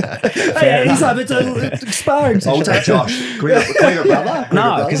 Hey, he's like, it's a sparring I'll session. take Josh. Can we get brother?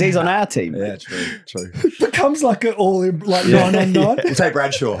 No, because he's on our team. Yeah, true. Becomes like an all in, like 9-on-9. We'll take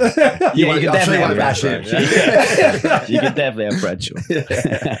Bradshaw. Yeah, you I'm can sure definitely you have want to bash him. Bradshaw. You can definitely have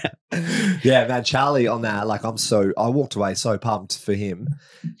Bradshaw. Yeah, man, Charlie on that, like I walked away so pumped for him.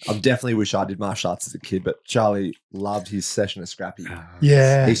 I definitely wish I did martial arts as a kid, but Charlie loved his session at Scrappy.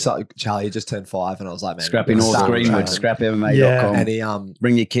 Yeah. Charlie just turned 5 and I was like, man. Scrappy I'm North starting Greenwood, training. scrappymma.com. And he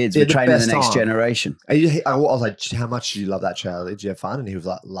Bring your kids. Yeah, We're the training the best next time. generation. I was like, how much did you love that, Charlie? Did you have fun? And he was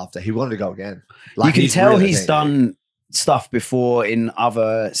like, loved it. He wanted to go again. Like, You can he's tell really he's keen. done stuff before in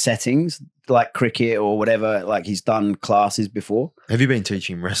other settings, like cricket or whatever. Like he's done classes before. Have you been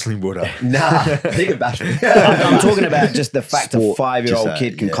teaching wrestling, Buddha? Nah, he can bash me. I'm talking about just the fact Sport, a 5-year-old just,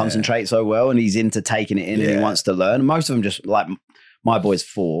 kid can yeah. concentrate so well and he's into taking it in and he Yeah. wants to learn. Most of them just like my boy's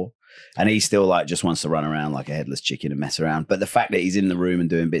 4 and he still like just wants to run around like a headless chicken and mess around. But the fact that he's in the room and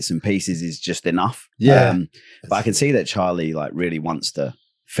doing bits and pieces is just enough. Yeah. But I can see that Charlie like really wants to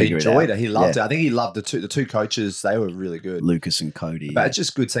He figure enjoyed it out. it. He loved Yeah. it. I think he loved the two coaches. They were really good. Lucas and Cody. But it's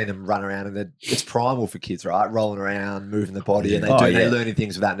just good seeing them run around, and it's primal for kids, right? Rolling around, moving the body, and Oh, they're yeah. learning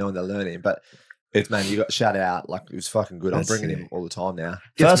things without knowing they're learning. But man, you got shout out, like it was fucking good. That's I'm bringing him sick. all the time now.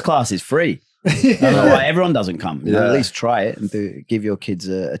 First class is free. I don't know why everyone doesn't come. You know, Yeah. at least try it and give your kids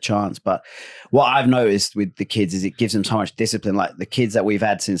a chance. But what I've noticed with the kids is it gives them so much discipline. Like the kids that we've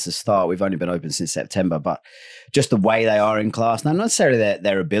had since the start, we've only been open since September, but just the way they are in class, not necessarily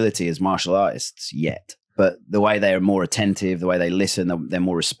their ability as martial artists yet, but the way they are more attentive, the way they listen, they're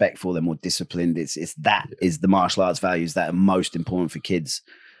more respectful, they're more disciplined. It's that is the martial arts values that are most important for kids,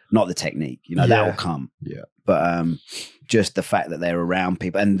 not the technique. You know, that will come. Yeah. But just the fact that they're around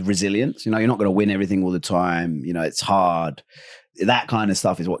people and resilience, you know, you're not going to win everything all the time. You know, it's hard. That kind of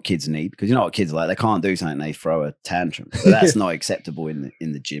stuff is what kids need because you know what kids are like. They can't do something, they throw a tantrum. But that's not acceptable in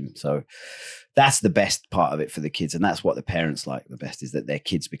the gym. So that's the best part of it for the kids. And that's what the parents like the best is that their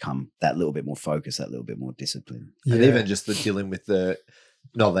kids become that little bit more focused, that little bit more disciplined. And even just the dealing with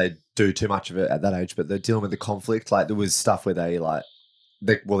not they do too much of it at that age, but they're dealing with the conflict. Like there was stuff where they're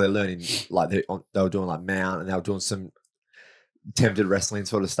learning, like they were doing like mount and they were doing some attempted wrestling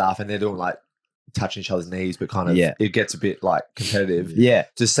sort of stuff, and they're doing like touching each other's knees, but kind of it gets a bit like competitive. Yeah.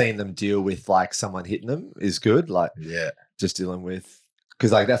 Just seeing them deal with like someone hitting them is good. Like just dealing with,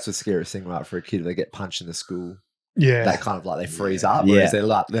 because like that's the scariest thing, right? For a kid, they get punched in the school. Yeah. That kind of like they freeze up. Yeah. Whereas they're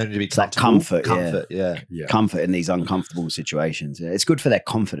like learning to be It's that comfortable. comfort, Yeah. Comfort in these uncomfortable situations. Yeah. It's good for their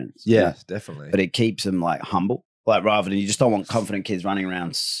confidence. Yeah, definitely. But it keeps them like humble. Like rather than you just don't want confident kids running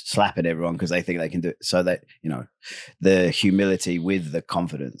around slapping everyone because they think they can do it. So that, you know, the humility with the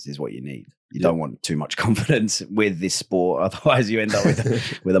confidence is what you need. You don't want too much confidence with this sport, otherwise you end up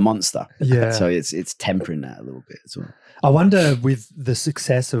with a monster. Yeah. So it's tempering that a little bit as well. I wonder with the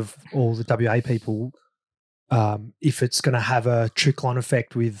success of all the WA people, if it's going to have a trickle-on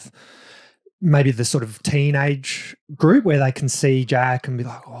effect with maybe the sort of teenage group where they can see Jack and be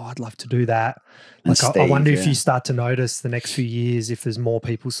like, oh, I'd love to do that. And Like, I Steve, wonder if yeah. you start to notice the next few years if there's more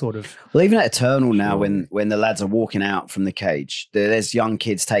people sort of. Well, even at Eternal now, when the lads are walking out from the cage, there's young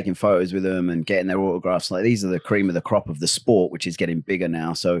kids taking photos with them and getting their autographs. Like, these are the cream of the crop of the sport, which is getting bigger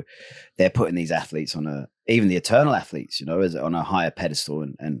now. So they're putting these athletes on even the Eternal athletes, you know, as on a higher pedestal,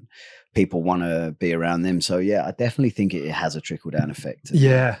 and people want to be around them. So yeah, I definitely think it has a trickle down effect.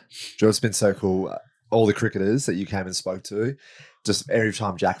 Yeah. Joe, it's been so cool. All the cricketers that you came and spoke to, just every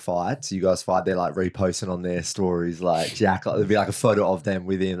time Jack fights, you guys fight, they're like reposting on their stories, like Jack, like, there'd be like a photo of them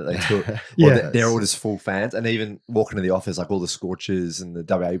with him that they took. Yeah. They're all just full fans. And even walking to the office, like all the Scorchers and the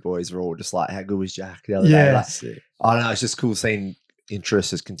WA boys were all just like, how good was Jack the other day? Like, I don't know, it's just cool seeing interest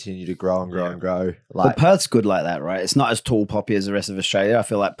just continue to grow and grow and grow. But Perth's good like that, right? It's not as tall poppy as the rest of Australia. I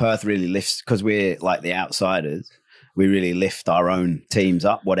feel like Perth really lifts, because we're like the outsiders, we really lift our own teams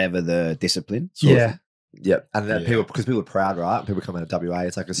up, whatever the discipline. Yeah. Yep. And then people, because people are proud, right? People come out of WA,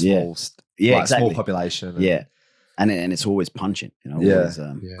 it's like a small, exactly. small population. And it's always punching, you know, always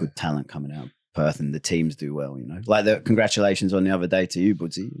good talent coming out of Perth, and the teams do well, you know. Like, the congratulations on the other day to you,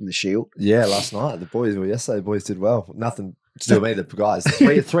 Budsy, in the Shield. Yeah, last night, yesterday, the boys did well. Nothing to do with me, the guys,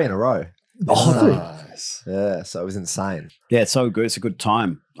 three in a row. Oh, Nice. Yeah, so it was insane. Yeah, it's so good. It's a good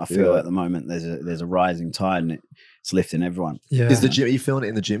time. I feel at the moment there's a rising tide, and it's lifting everyone. Yeah. Is the gym? Are you feeling it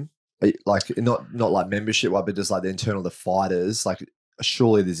in the gym? Like not like membership, but just like the internal, the fighters. Like,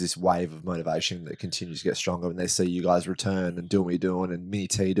 surely there's this wave of motivation that continues to get stronger when they see you guys return and doing what you're doing, and Mini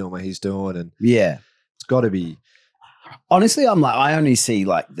T doing what he's doing, and it's got to be. Honestly, I'm like, I only see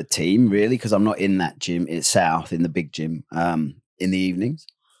like the team really, because I'm not in that gym. It's South, in the big gym, in the evenings.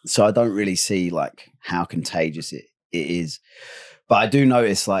 So I don't really see like how contagious it is. But I do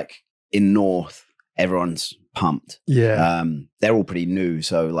notice, like, in North, everyone's pumped. Yeah. They're all pretty new.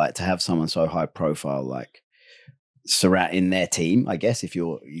 So like, to have someone so high profile, like, surrounding their team, I guess, if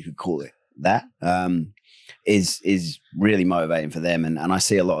you could call it that, is really motivating for them. And I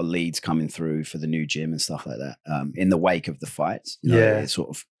see a lot of leads coming through for the new gym and stuff like that, in the wake of the fights. You know, it sort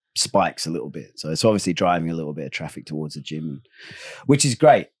of spikes a little bit. So it's obviously driving a little bit of traffic towards the gym, which is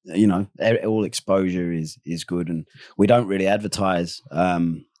great. You know, all exposure is good. And we don't really advertise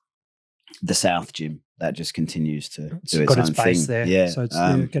the South gym. That just continues to do its own thing. There. Yeah. So it's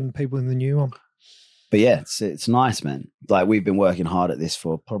getting people in the new one. But yeah, it's nice, man. Like, we've been working hard at this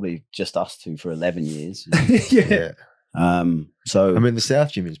for probably just us two for 11 years. Yeah. So I mean, the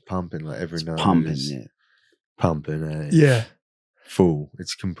South gym is pumping like every night. pumping, Pumping, Yeah. Full.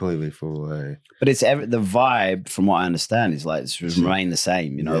 It's completely full. But it's the vibe, from what I understand, is like it's remained the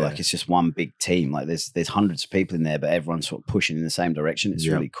same. You know, Yeah. like, it's just one big team. Like, there's hundreds of people in there, but everyone's sort of pushing in the same direction. It's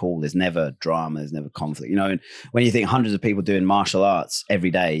really cool. There's never drama. There's never conflict. You know, and when you think hundreds of people doing martial arts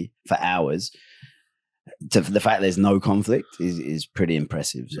every day for hours, the fact there's no conflict is pretty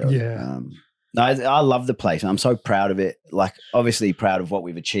impressive. So, no, I love the place. I'm so proud of it. Like, obviously proud of what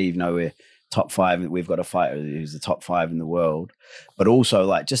we've achieved. You know, we're top 5. We've got a fighter who's the top 5 in the world, but also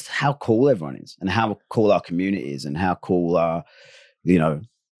like just how cool everyone is, and how cool our community is, and how cool our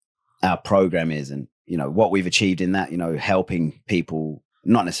program is, and, you know, what we've achieved in that, you know, helping people,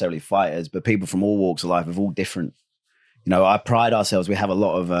 not necessarily fighters, but people from all walks of life, of all different, you know, I pride ourselves. We have a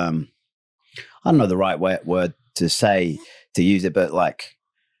lot of, I don't know the right word to use it, but like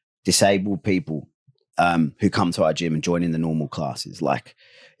disabled people who come to our gym and join in the normal classes. Like,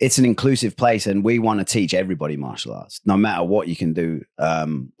 it's an inclusive place, and we want to teach everybody martial arts, no matter what you can do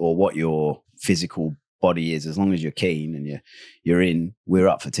or what your physical body is. As long as you're keen and you're in, we're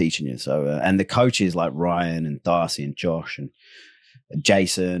up for teaching you. So, and the coaches like Ryan and Darcy and Josh and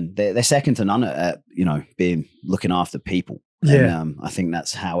Jason, they're second to none at you know, looking after people. Yeah. And, I think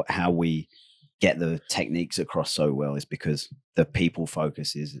that's how we get the techniques across so well, is because the people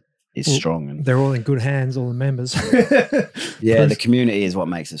focus is strong, and they're all in good hands, all the members. the community is what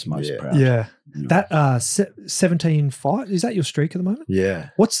makes us most proud. Yeah. You know? That 17 fight, is that your streak at the moment? Yeah.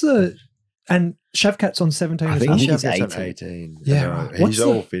 And Shavkat's on 17 I as think well? he's Shavkat's on 18. Yeah, right. He's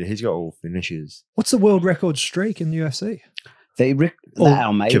got all finishes. What's the world record streak in the UFC?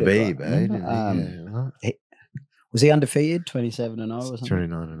 Almeida, Khabib, was he undefeated? 27-0 or something?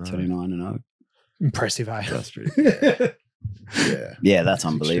 29-0. 29-0. Impressive, eh? That's pretty good. Yeah, that's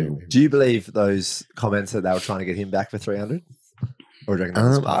unbelievable. Do you believe those comments that they were trying to get him back for 300? Or do you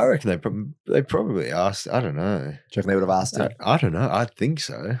reckon I reckon they probably asked. I don't know. Do you reckon they would have asked him? I don't know. I think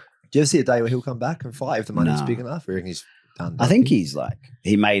so. Do you ever see a day where he'll come back and fight if the money's No. big enough? Or he's done? I think he's like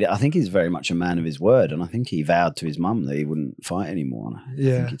I think he's very much a man of his word, and I think he vowed to his mum that he wouldn't fight anymore. And I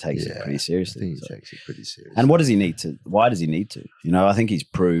Yeah. think he takes it pretty I seriously. think he so. takes it pretty seriously. And what does he need to? Why does he need to? You know, I think he's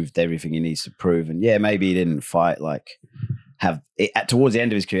proved everything he needs to prove. And yeah, maybe he didn't fight towards the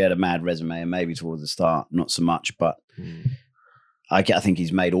end of his career, he had a mad resume, and maybe towards the start, not so much. But I think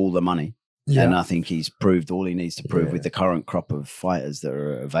he's made all the money. Yeah. And I think he's proved all he needs to prove with the current crop of fighters that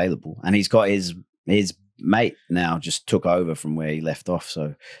are available. And he's got his mate now just took over from where he left off.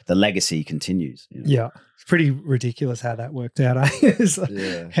 So the legacy continues. You know? Yeah. It's pretty ridiculous how that worked out. It's like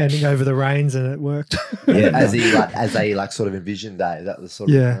handing over the reins and it worked. Yeah. as they sort of envisioned that. That was sort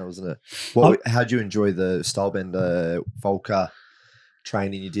of wasn't it? How'd you enjoy the Stylebender Volker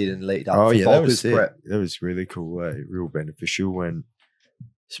training you did and lead up? Oh for yeah, that was Volker's sick. prep? That was really cool. Real beneficial. When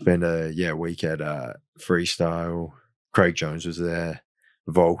spent a week at freestyle. Craig Jones was there.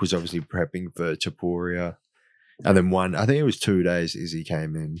 Volk was obviously prepping for Taporia. And then I think it was 2 days Izzy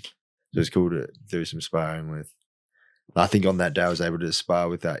came in. So it was cool to do some sparring with. I think on that day I was able to spar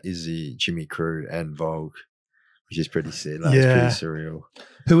with Izzy, Jimmy Crew and Volk, which is pretty sick. It's pretty surreal.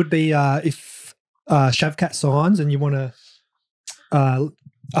 Who would be, if Shavkat signs and you want to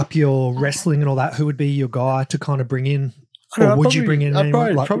up your wrestling and all that, who would be your guy to kind of bring in? Or would you bring in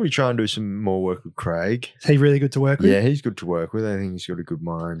anyone? I'd probably try and do some more work with Craig. Is he really good to work with? Yeah, he's good to work with. I think he's got a good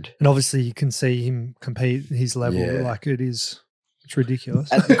mind. And obviously you can see him compete at his level. Yeah. Like it's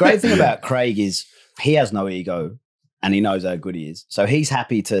ridiculous. And the great thing about Craig is he has no ego and he knows how good he is. So he's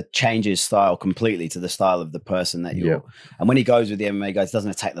happy to change his style completely to the style of the person that you're. And when he goes with the MMA guys, he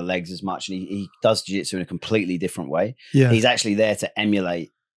doesn't attack the legs as much, and he does jiu-jitsu in a completely different way. Yeah. He's actually there to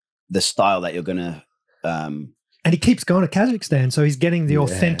emulate the style that you're going to and he keeps going to Kazakhstan, so he's getting the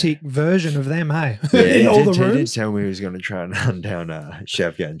authentic version of them, hey? In all the He did rooms. tell me he was going to try and hunt down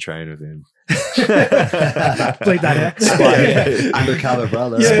Shavkat and train with him. Bleep that out. Undercover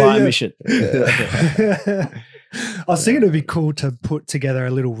brother. spy mission. I was thinking it'd be cool to put together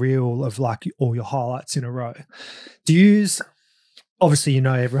a little reel of like all your highlights in a row. Do you use, obviously you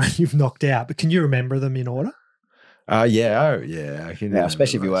know everyone you've knocked out, but can you remember them in order? I can. Yeah,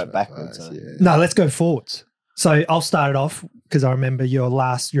 especially if you work backwards. Fights, yeah. No, let's go forwards. So I'll start it off because I remember your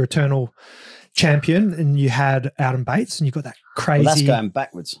eternal champion, and you had Ouden Bates, and you got that crazy. Well, that's going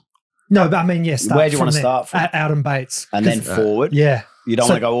backwards. No, but I mean, yes. Where do you want to start from? At Ouden Bates. And then forward? Yeah. You don't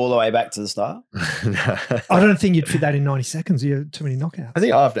want to go all the way back to the start? I don't think you'd fit that in 90 seconds. You had too many knockouts. I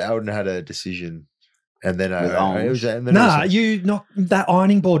think after Alden had a decision, and then you knocked that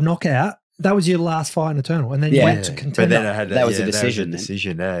ironing board knockout. That was your last fight in Eternal, and then you went to Contender. But then I had that was a decision.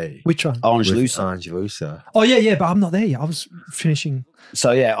 Which one? Orange With Lusa. Orange Lusa. Oh yeah, but I'm not there yet. I was finishing.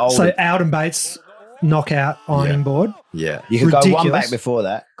 So yeah, So Ouden Bates knockout ironing board. Yeah. you could go one ridiculous. back before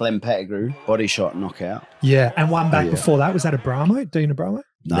that. Glenn Pettigrew, body shot knockout. Yeah, and one back before that. Was that Dean Abramo?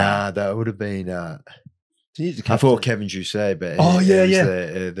 Nah, that would have been. I I thought Kevin Jousset, but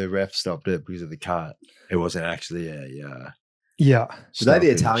the ref stopped it because of the cut. It wasn't actually a. Yeah. So they the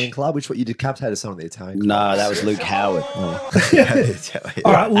Italian club? Which what you decapitated someone at the Italian club? No, that was Luke Howard. All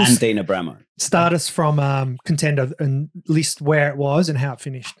right, And Dean Abramo. Start us from Contender and list where it was and how it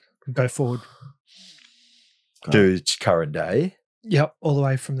finished. Go forward. Dude's current day. Yep, all the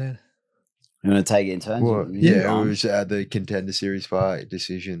way from there. You want to take it in turns? Well, it was the Contender Series fight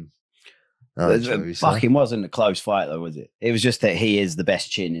decision. It fucking wasn't a close fight though, was it? It was just that he is the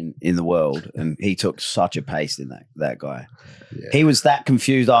best chin in the world, and he took such a pace in that guy. Yeah. He was that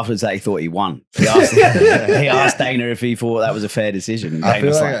confused afterwards that he thought he won. He asked Dana if he thought that was a fair decition. I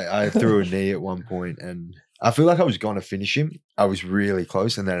feel Dana's like I threw a knee at one point, and I feel like I was going to finish him. I was really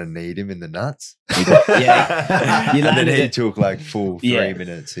close, and then I kneed him in the nuts. You And then landed he it. took like full 3 Yeah.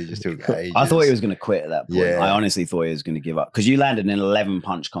 minutes. He just took ages. I thought he was going to quit at that point. Yeah. I honestly thought he was going to give up because you landed an 11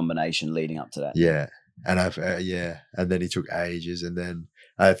 punch combination leading up to that. Yeah. And and then he took ages, and then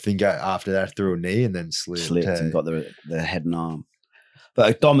I think after that I threw a knee and then slipped and got the head and arm. But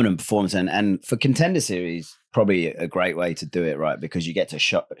a dominant performance, and for Contender Series, probably a great way to do it, right? Because you get to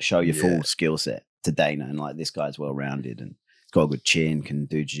show your full skill set to Dana, and like this guy's well rounded and he's got a good chin, can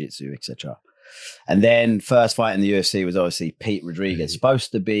do jiu-jitsu, etc. And then first fight in the UFC was obviously Pete Rodriguez,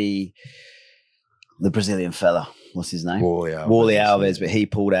 supposed to be the Brazilian fella. What's his name? Wally Alves, but he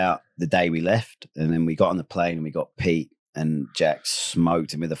pulled out the day we left, and then we got on the plane and we got Pete, and Jack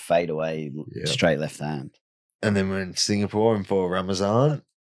smoked him with a fadeaway straight left hand. And then we're in Singapore and for Ramazan.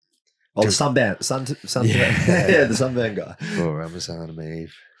 Oh, the sunburn, the sunburn guy. For Ramazan,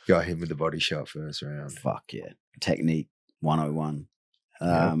 got him with the body shot first round. Fuck yeah. Technique 101.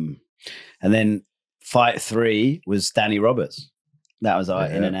 And then fight 3 was Danny Roberts. That was our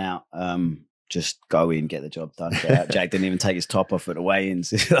Yeah. in and out. Just go in, get the job done, get out. Jack didn't even take his top off at the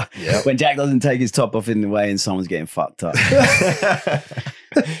weigh-ins. Yep. When Jack doesn't take his top off in the weigh-ins, someone's getting fucked up.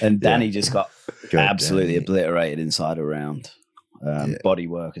 And Danny just got absolutely Danny. obliterated inside a round. Yeah. Body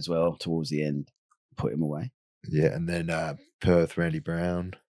work as well towards the end, put him away. Yeah, and then Perth, Randy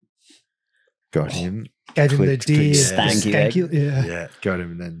Brown. Got him. Gave him the Clicked, deer, stanky leg. yeah. Yeah, got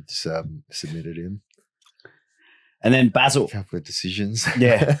him and then just, submitted him. And then Basil. A couple of decisions.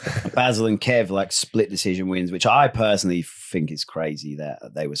 Yeah. Basil and Kev, like split decision wins, which I personally think is crazy that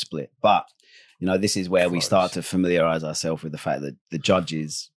they were split. But, you know, this is where we Close. start to familiarize ourselves with the fact that the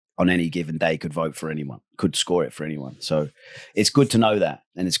judges on any given day could vote for anyone, could score it for anyone. So it's good to know that.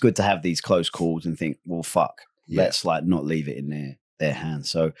 And it's good to have these close calls and think, well, fuck, Yeah. let's like not leave it in their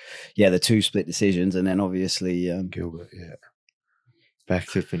hands. So, yeah, the two split decisions. And then obviously, Gilbert, yeah. Back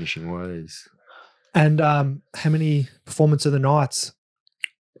to finishing ways. And how many performance of the nights?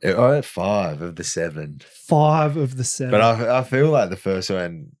 I had 5 of the 7. 5 of the 7. But I feel like the first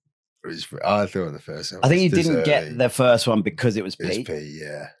one was, I thought the first one I think he was didn't get deserving. the first one because it was It was Pete, Pete,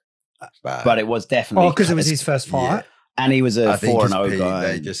 yeah. but it was definitely. because it was his first fight. And he was a I think 4-0 Pete, guy.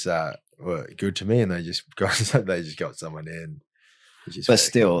 they just were good to me, and they just got someone in. which is But very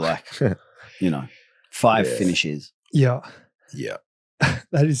still, cool. like, you know, 5 Yeah. finishes Yeah, yeah,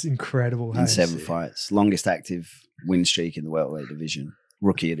 that is incredible. in Hey? 7 sick. fights. Longest active win streak in the welterweight division.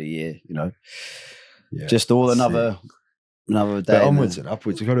 Rookie of the year, you know. yeah. Just all Sick. another day. But in onwards the- and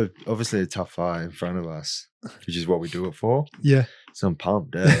upwards. We've got obviously a tough fight in front of us, which is what we do it for. Yeah, So I'm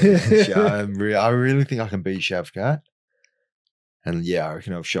pumped. I really think I can beat Shavkat. And yeah, I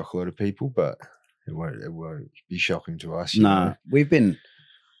reckon I'll shock a lot of people, but it won't be shocking to us. you No, know? we've been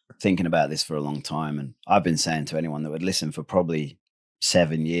thinking about this for a long time. And I've been saying to anyone that would listen for probably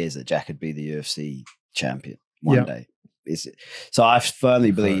 7 years that Jack would be the UFC champion one Yeah. day. So I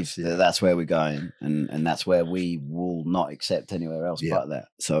firmly believe course, yeah. that that's where we're going, and that's where we will not accept anywhere else Yeah. but that.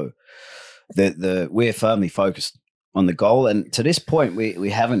 So we're firmly focused on the goal, and to this point, we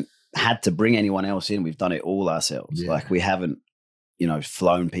haven't had to bring anyone else in. We've done it all ourselves. Yeah. Like we haven't, you know,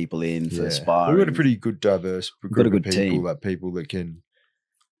 flown people in for Yeah. sparring. We've got a pretty good diverse got a group good of people, team. like people that can,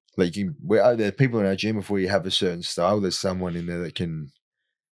 like there are people in our gym. If we have a certain style, there's someone in there that can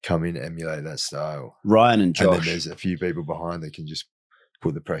come in and emulate that style. Ryan and And Josh. then there's a few people behind that can just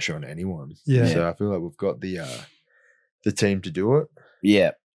put the pressure on anyone. Yeah. So I feel like we've got the team to do it.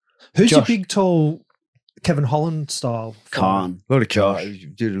 Yeah, who's your Josh. big, tall Kevin Holland style? fighter? Khan. A lot of Josh.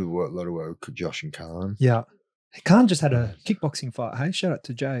 did a lot of work with Josh and Khan. Yeah, Khan just had a kickboxing fight. Hey, shout out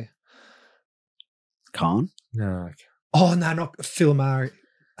to Jay. Khan. No. Oh no, not Phil Murray.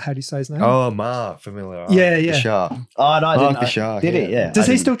 How do you say his name? Oh, Mark, familiar. Yeah, The yeah. Shark. Oh, no, I Mark didn't. the Shark. Did it? Yeah. Does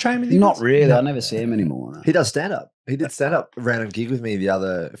I he didn't- still train with you? Not guys? really. No. I never see him anymore. He does stand up. He did stand up random gig with me the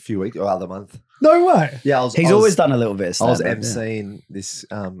other few weeks or other month. No way. Yeah, He's always done a little bit of I was stand-up, yeah. emceeing this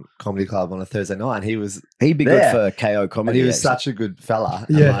comedy club on a Thursday night, and he was He'd be there. good for KO and comedy. he was actually. such a good fella.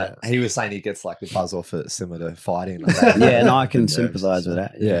 Yeah. And, like, he was saying he gets like the buzz off it similar to fighting. Like that. Yeah, no, I can Good nerves sympathise with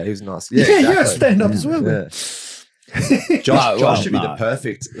that. Yeah, he was nice. Yeah, you're a exactly. stand-up as well. Yeah. Yeah. Josh, well, should be no. the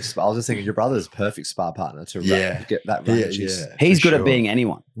perfect. I was just thinking, your brother's perfect spar partner to Yeah. get that Yeah, range. yeah. He's for good sure. at being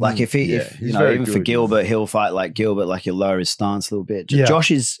anyone. Like if he, Yeah, if you he's know, very even for good. Gilbert, he'll fight like Gilbert. Like he'll lower his stance a little bit. Yeah.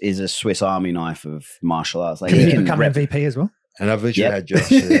 Josh is a Swiss Army knife of martial arts. Like Can he he can become rep- MVP as well? And I've literally Yep. had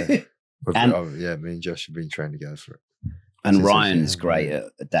Josh. Yeah. And- Yeah, me and Josh have been trained together for it. and Since Ryan's yeah. great at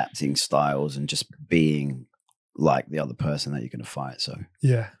adapting styles and just being like the other person that you're going to fight. So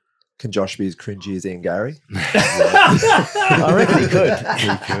Yeah. Can Josh be as cringy as Ian Gary? I reckon he could.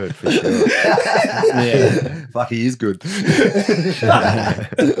 He could, for sure. Yeah. Fuck, he is good.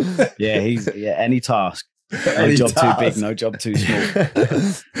 Yeah, any task. No Any job task. too big, no job too small.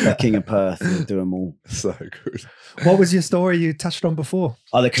 The King of Perth, he'll do them all. So good. What was your story you touched on before?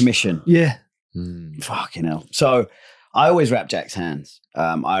 Oh, the commission. Yeah. Fucking hell. So I always wrap Jack's hands.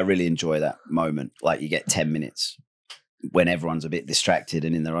 I really enjoy that moment. Like you get 10 minutes when everyone's a bit distracted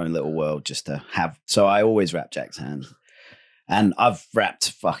and in their own little world just to have. So I always wrap Jack's hands. And I've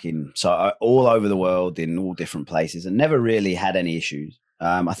wrapped all over the world in all different places and never really had any issues.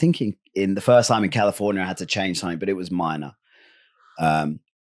 I think in the first time in California, I had to change something, but it was minor. But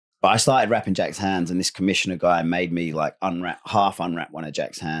I started wrapping Jack's hands, and this commissioner guy made me like half unwrap one of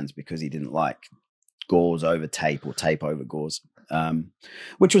Jack's hands because he didn't like gauze over tape or tape over gauze,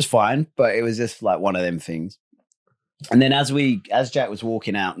 which was fine, but it was just like one of them things. And then as Jack was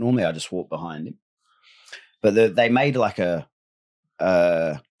walking out, normally I just walk behind him, but they made like a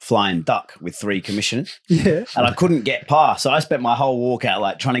flying duck with 3 commissioners, Yeah. and I couldn't get past. So I spent my whole walk out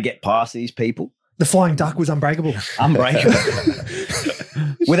like trying to get past these people. The flying duck was unbreakable. Unbreakable.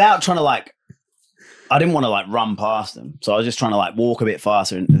 Without trying to like, I didn't want to like run past them. So I was just trying to like walk a bit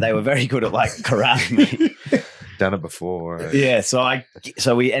faster, and they were very good at like corralling me. Done it before. Right? Yeah.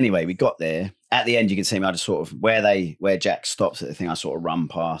 So we got there. At the end, you can see me. I just sort of where Jack stops at the thing. I sort of run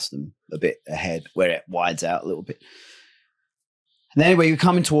past them a bit ahead, where it wides out a little bit. And then anyway, you're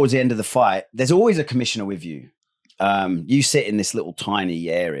coming towards the end of the fight. There's always a commissioner with you. You sit in this little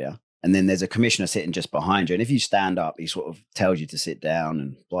tiny area, and then there's a commissioner sitting just behind you. And if you stand up, he sort of tells you to sit down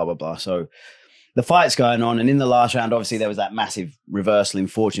and blah blah blah. So the fight's going on, and in the last round, obviously there was that massive reversal in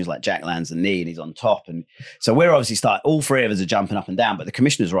fortunes. Like Jack lands the knee, and he's on top, and so we're obviously all three of us are jumping up and down, but the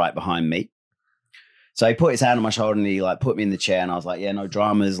commissioner's right behind me. So he put his hand on my shoulder and he like put me in the chair, and I was like, yeah, no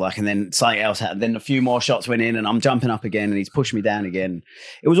dramas. Like, and then something else happened. Then a few more shots went in, and I'm jumping up again, and he's pushing me down again.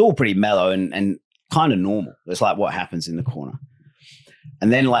 It was all pretty mellow and kind of normal. It's like what happens in the corner.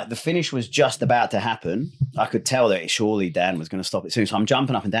 And then like the finish was just about to happen. I could tell that surely Dan was going to stop it soon. So I'm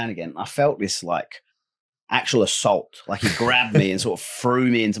jumping up and down again. I felt this like actual assault. Like he grabbed me and sort of threw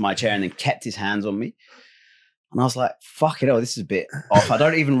me into my chair and then kept his hands on me. And I was like, fuck it, this is a bit off. I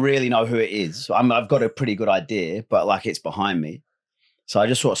don't even really know who it is. So I've got a pretty good idea, but like it's behind me. So I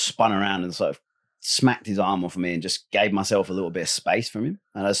just sort of spun around and sort of smacked his arm off of me and just gave myself a little bit of space from him.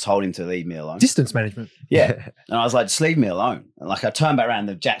 And I just told him to leave me alone. Distance management. Yeah. And I was like, just leave me alone. And like I turned back around,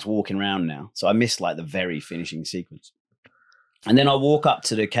 the Jack's walking around now. So I missed like the very finishing sequence. And then I walk up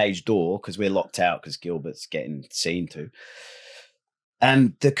to the cage door because we're locked out because Gilbert's getting seen to.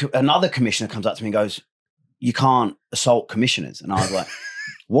 And another commissioner comes up to me and goes, you can't assault commissioners. And I was like,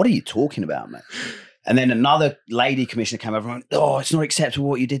 what are you talking about, mate? And then another lady commissioner came over and went, oh, it's not acceptable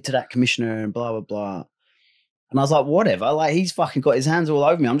what you did to that commissioner and blah, blah, blah. And I was like, whatever. Like, he's fucking got his hands all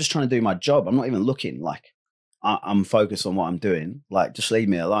over me. I'm just trying to do my job. I'm not even looking. Like, I'm focused on what I'm doing. Like, just leave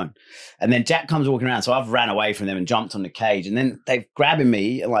me alone. And then Jack comes walking around. So I've ran away from them and jumped on the cage. And then they're grabbing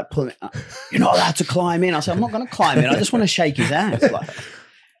me and like pulling me. You're not allowed to climb in. I said, I'm not going to climb in. I just want to shake his hand. Like,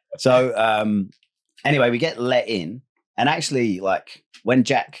 so, anyway, we get let in, and actually, like when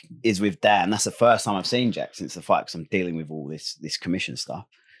Jack is with Dan, that's the first time I've seen Jack since the fight because I'm dealing with all this commission stuff.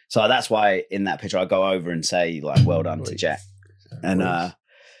 So that's why in that picture I go over and say like, "Well done to Jack," and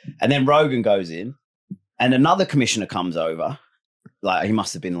then Rogan goes in, and another commissioner comes over. Like he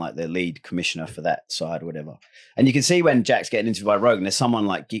must have been like the lead commissioner for that side or whatever. And you can see when Jack's getting interviewed by Rogan, there's someone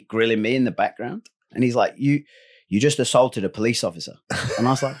like grilling me in the background, and he's like, "You just assaulted a police officer." And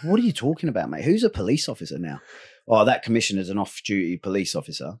I was like, what are you talking about, mate? Who's a police officer now? Oh, that commissioner's an off-duty police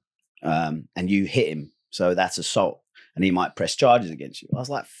officer. And you hit him. So that's assault. And he might press charges against you. I was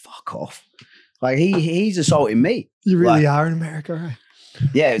like, fuck off. Like he's assaulting me. You really are in America, right?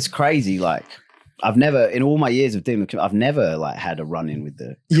 Yeah, it's crazy. Like I've never, in all my years of dealing with, I've never like had a run-in with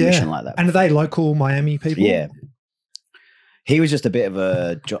the commission like that. And are they local Miami people? Yeah. He was just a bit of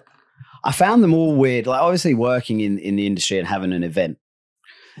a... I found them all weird. Like obviously working in the industry and having an event,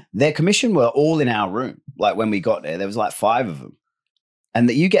 their commission were all in our room. Like when we got there was like 5 of them, and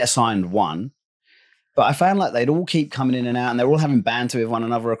that you get assigned one. But I found like they'd all keep coming in and out, and they're all having banter with one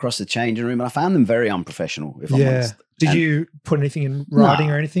another across the changing room. And I found them very unprofessional. If I'm honest. Did you put anything in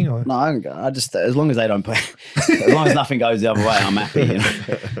writing or anything? Or? No, I just as long as they don't pay, as long as nothing goes the other way, I'm happy. You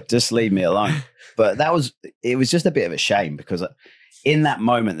know? Just leave me alone. But it was just a bit of a shame because in that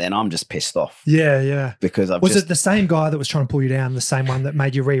moment, then I'm just pissed off. Yeah, yeah. Because was it the same guy that was trying to pull you down, the same one that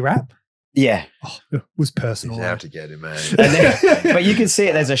made you re-wrap? Yeah. Oh, it was personal. He's out to get him, man. But you can see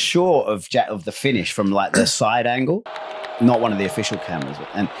it. There's a shot of the finish from like the side angle, not one of the official cameras.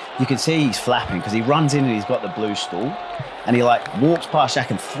 And you can see he's flapping because he runs in and he's got the blue stool, and he like walks past Jack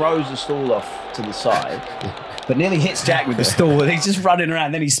and throws the stool off to the side. But nearly hits Jack with the stool, and he's just running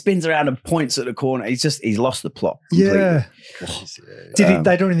around. Then he spins around and points at the corner. He's lost the plot completely. Yeah. Did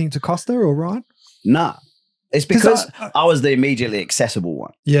they do anything to Costa or Ryan? Nah. It's because I was the immediately accessible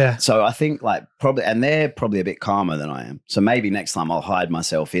one. Yeah. So I think like probably, and they're probably a bit calmer than I am. So maybe next time I'll hide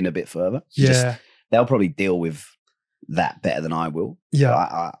myself in a bit further. Yeah. They'll probably deal with that better than I will.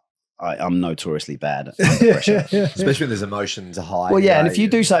 Yeah. I'm notoriously bad at pressure. Especially when there's emotions high. Well, yeah. And if you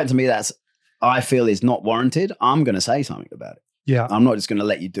do something to me that's I feel is not warranted, I'm going to say something about it. Yeah. I'm not just going to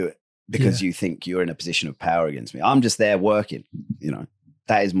let you do it because you think you're in a position of power against me. I'm just there working, you know,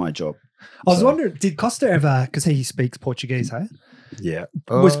 that is my job. I was wondering, did Costa ever, because he speaks Portuguese, hey? Yeah.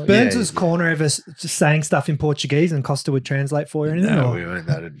 Was Burns' corner ever just saying stuff in Portuguese and Costa would translate for you or anything? No, we weren't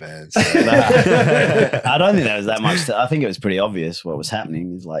that advanced. I don't think there was that much. I think it was pretty obvious what was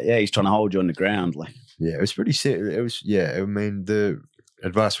happening. He's like, yeah, he's trying to hold you on the ground. Like, yeah, it was pretty simple. It was, yeah, I mean, the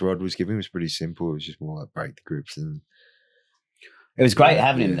advice Rod was giving was pretty simple. It was just more like break the grips and It was great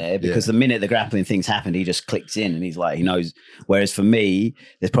having him there because the minute the grappling things happened, he just clicks in and he's like, he knows. Whereas for me,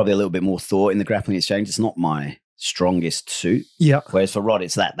 there's probably a little bit more thought in the grappling exchange. It's not my strongest suit. Yeah. Whereas for Rod,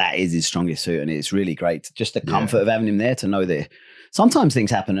 it's that is his strongest suit. And it's really great. Just the comfort of having him there to know that sometimes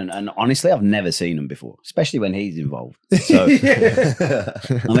things happen. And honestly, I've never seen them before, especially when he's involved. So,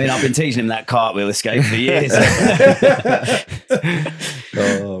 I mean, I've been teaching him that cartwheel escape for years.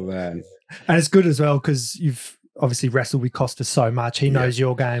 Oh, man. And it's good as well because you've obviously wrestled with Costa so much. He knows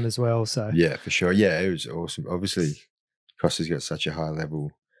your game as well. So yeah, for sure. Yeah, it was awesome. Obviously, Costa's got such a high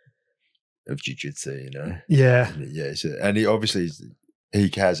level of jiu-jitsu, you know. Yeah. Yeah, and he obviously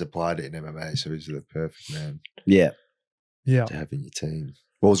he has applied it in MMA, so he's the perfect man. Yeah. To have in your team.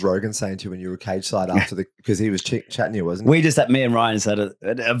 What was Rogan saying to you when you were cage side after because he was chatting to you, wasn't he? We just had me and Ryan had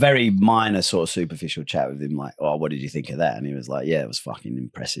a very minor sort of superficial chat with him, like, "Oh, what did you think of that?" And he was like, "Yeah, it was fucking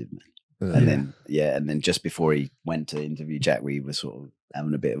impressive, man." And then just before he went to interview Jack, we were sort of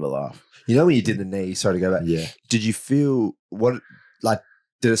having a bit of a laugh. You know when you did the knee, sorry to go back. Yeah. Did you feel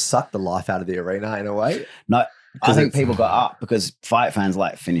did it suck the life out of the arena in a way? No, I think people got up because fight fans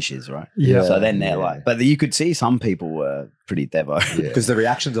like finishes, right? Yeah. So then they're like, but you could see some people were pretty devo. Because the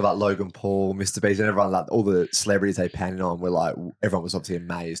reactions of like Logan Paul, Mr. Beast, and everyone, like all the celebrities they painted on, were like, everyone was obviously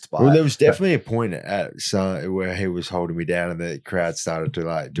amazed by Well, it. there was definitely a point at where he was holding me down, and the crowd started to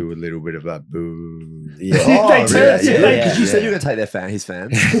like do a little bit of like boo. Yeah. They turned to you. Because you said you were going to take his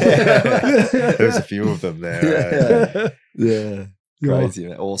fans. There was a few of them there. Yeah. Crazy,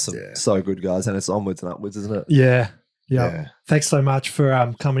 man. Awesome. Yeah. So good, guys. And it's onwards and upwards, isn't it? Yeah. Thanks so much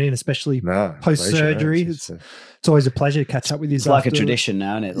for coming in, especially post-surgery. It's always a pleasure to catch up with you. It's like a tradition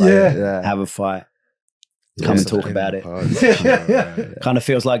now, isn't it? Like, have a fight. Come and talk about it. Kind of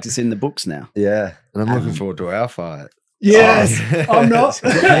feels like it's in the books now. Yeah. And I'm looking forward to our fight. Yes. I'm not.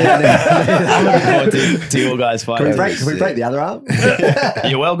 I'm looking forward to your guys' fight. Can we break the other arm?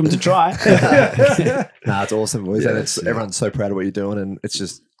 You're welcome to try. It's awesome, boys. And everyone's so proud of what you're doing, and it's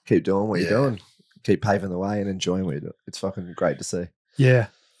just keep doing what you're doing. Keep paving the way and enjoying what you do. It's fucking great to see. Yeah.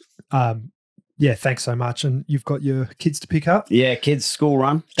 Thanks so much. And you've got your kids to pick up. Yeah, kids school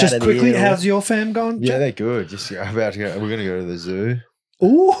run. Just quickly, how's your fam going? Yeah, they're good. Just about to go. We're going to go to the zoo.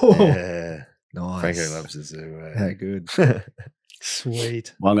 Ooh. Yeah. Nice. Franco loves the zoo. Yeah, good.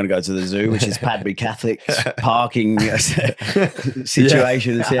 Sweet. Well, I'm going to go to the zoo, which is Padbury Catholic's parking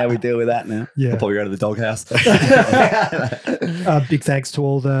situation and see how we deal with that now. Yeah. I'll probably go to the doghouse. Big thanks to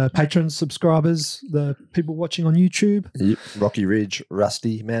all the patrons, subscribers, the people watching on YouTube. Yep. Rocky Ridge,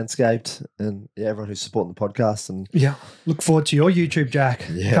 Rusty, Manscaped, and everyone who's supporting the podcast. And look forward to your YouTube, Jack.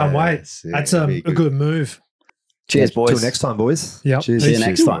 Can't wait. That's a good move. Cheers, boys. Till next time, boys. Yeah. See you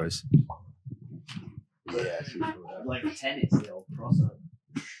next time. Yeah, like tennis, the old crossover.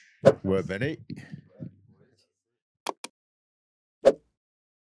 Word, Benny.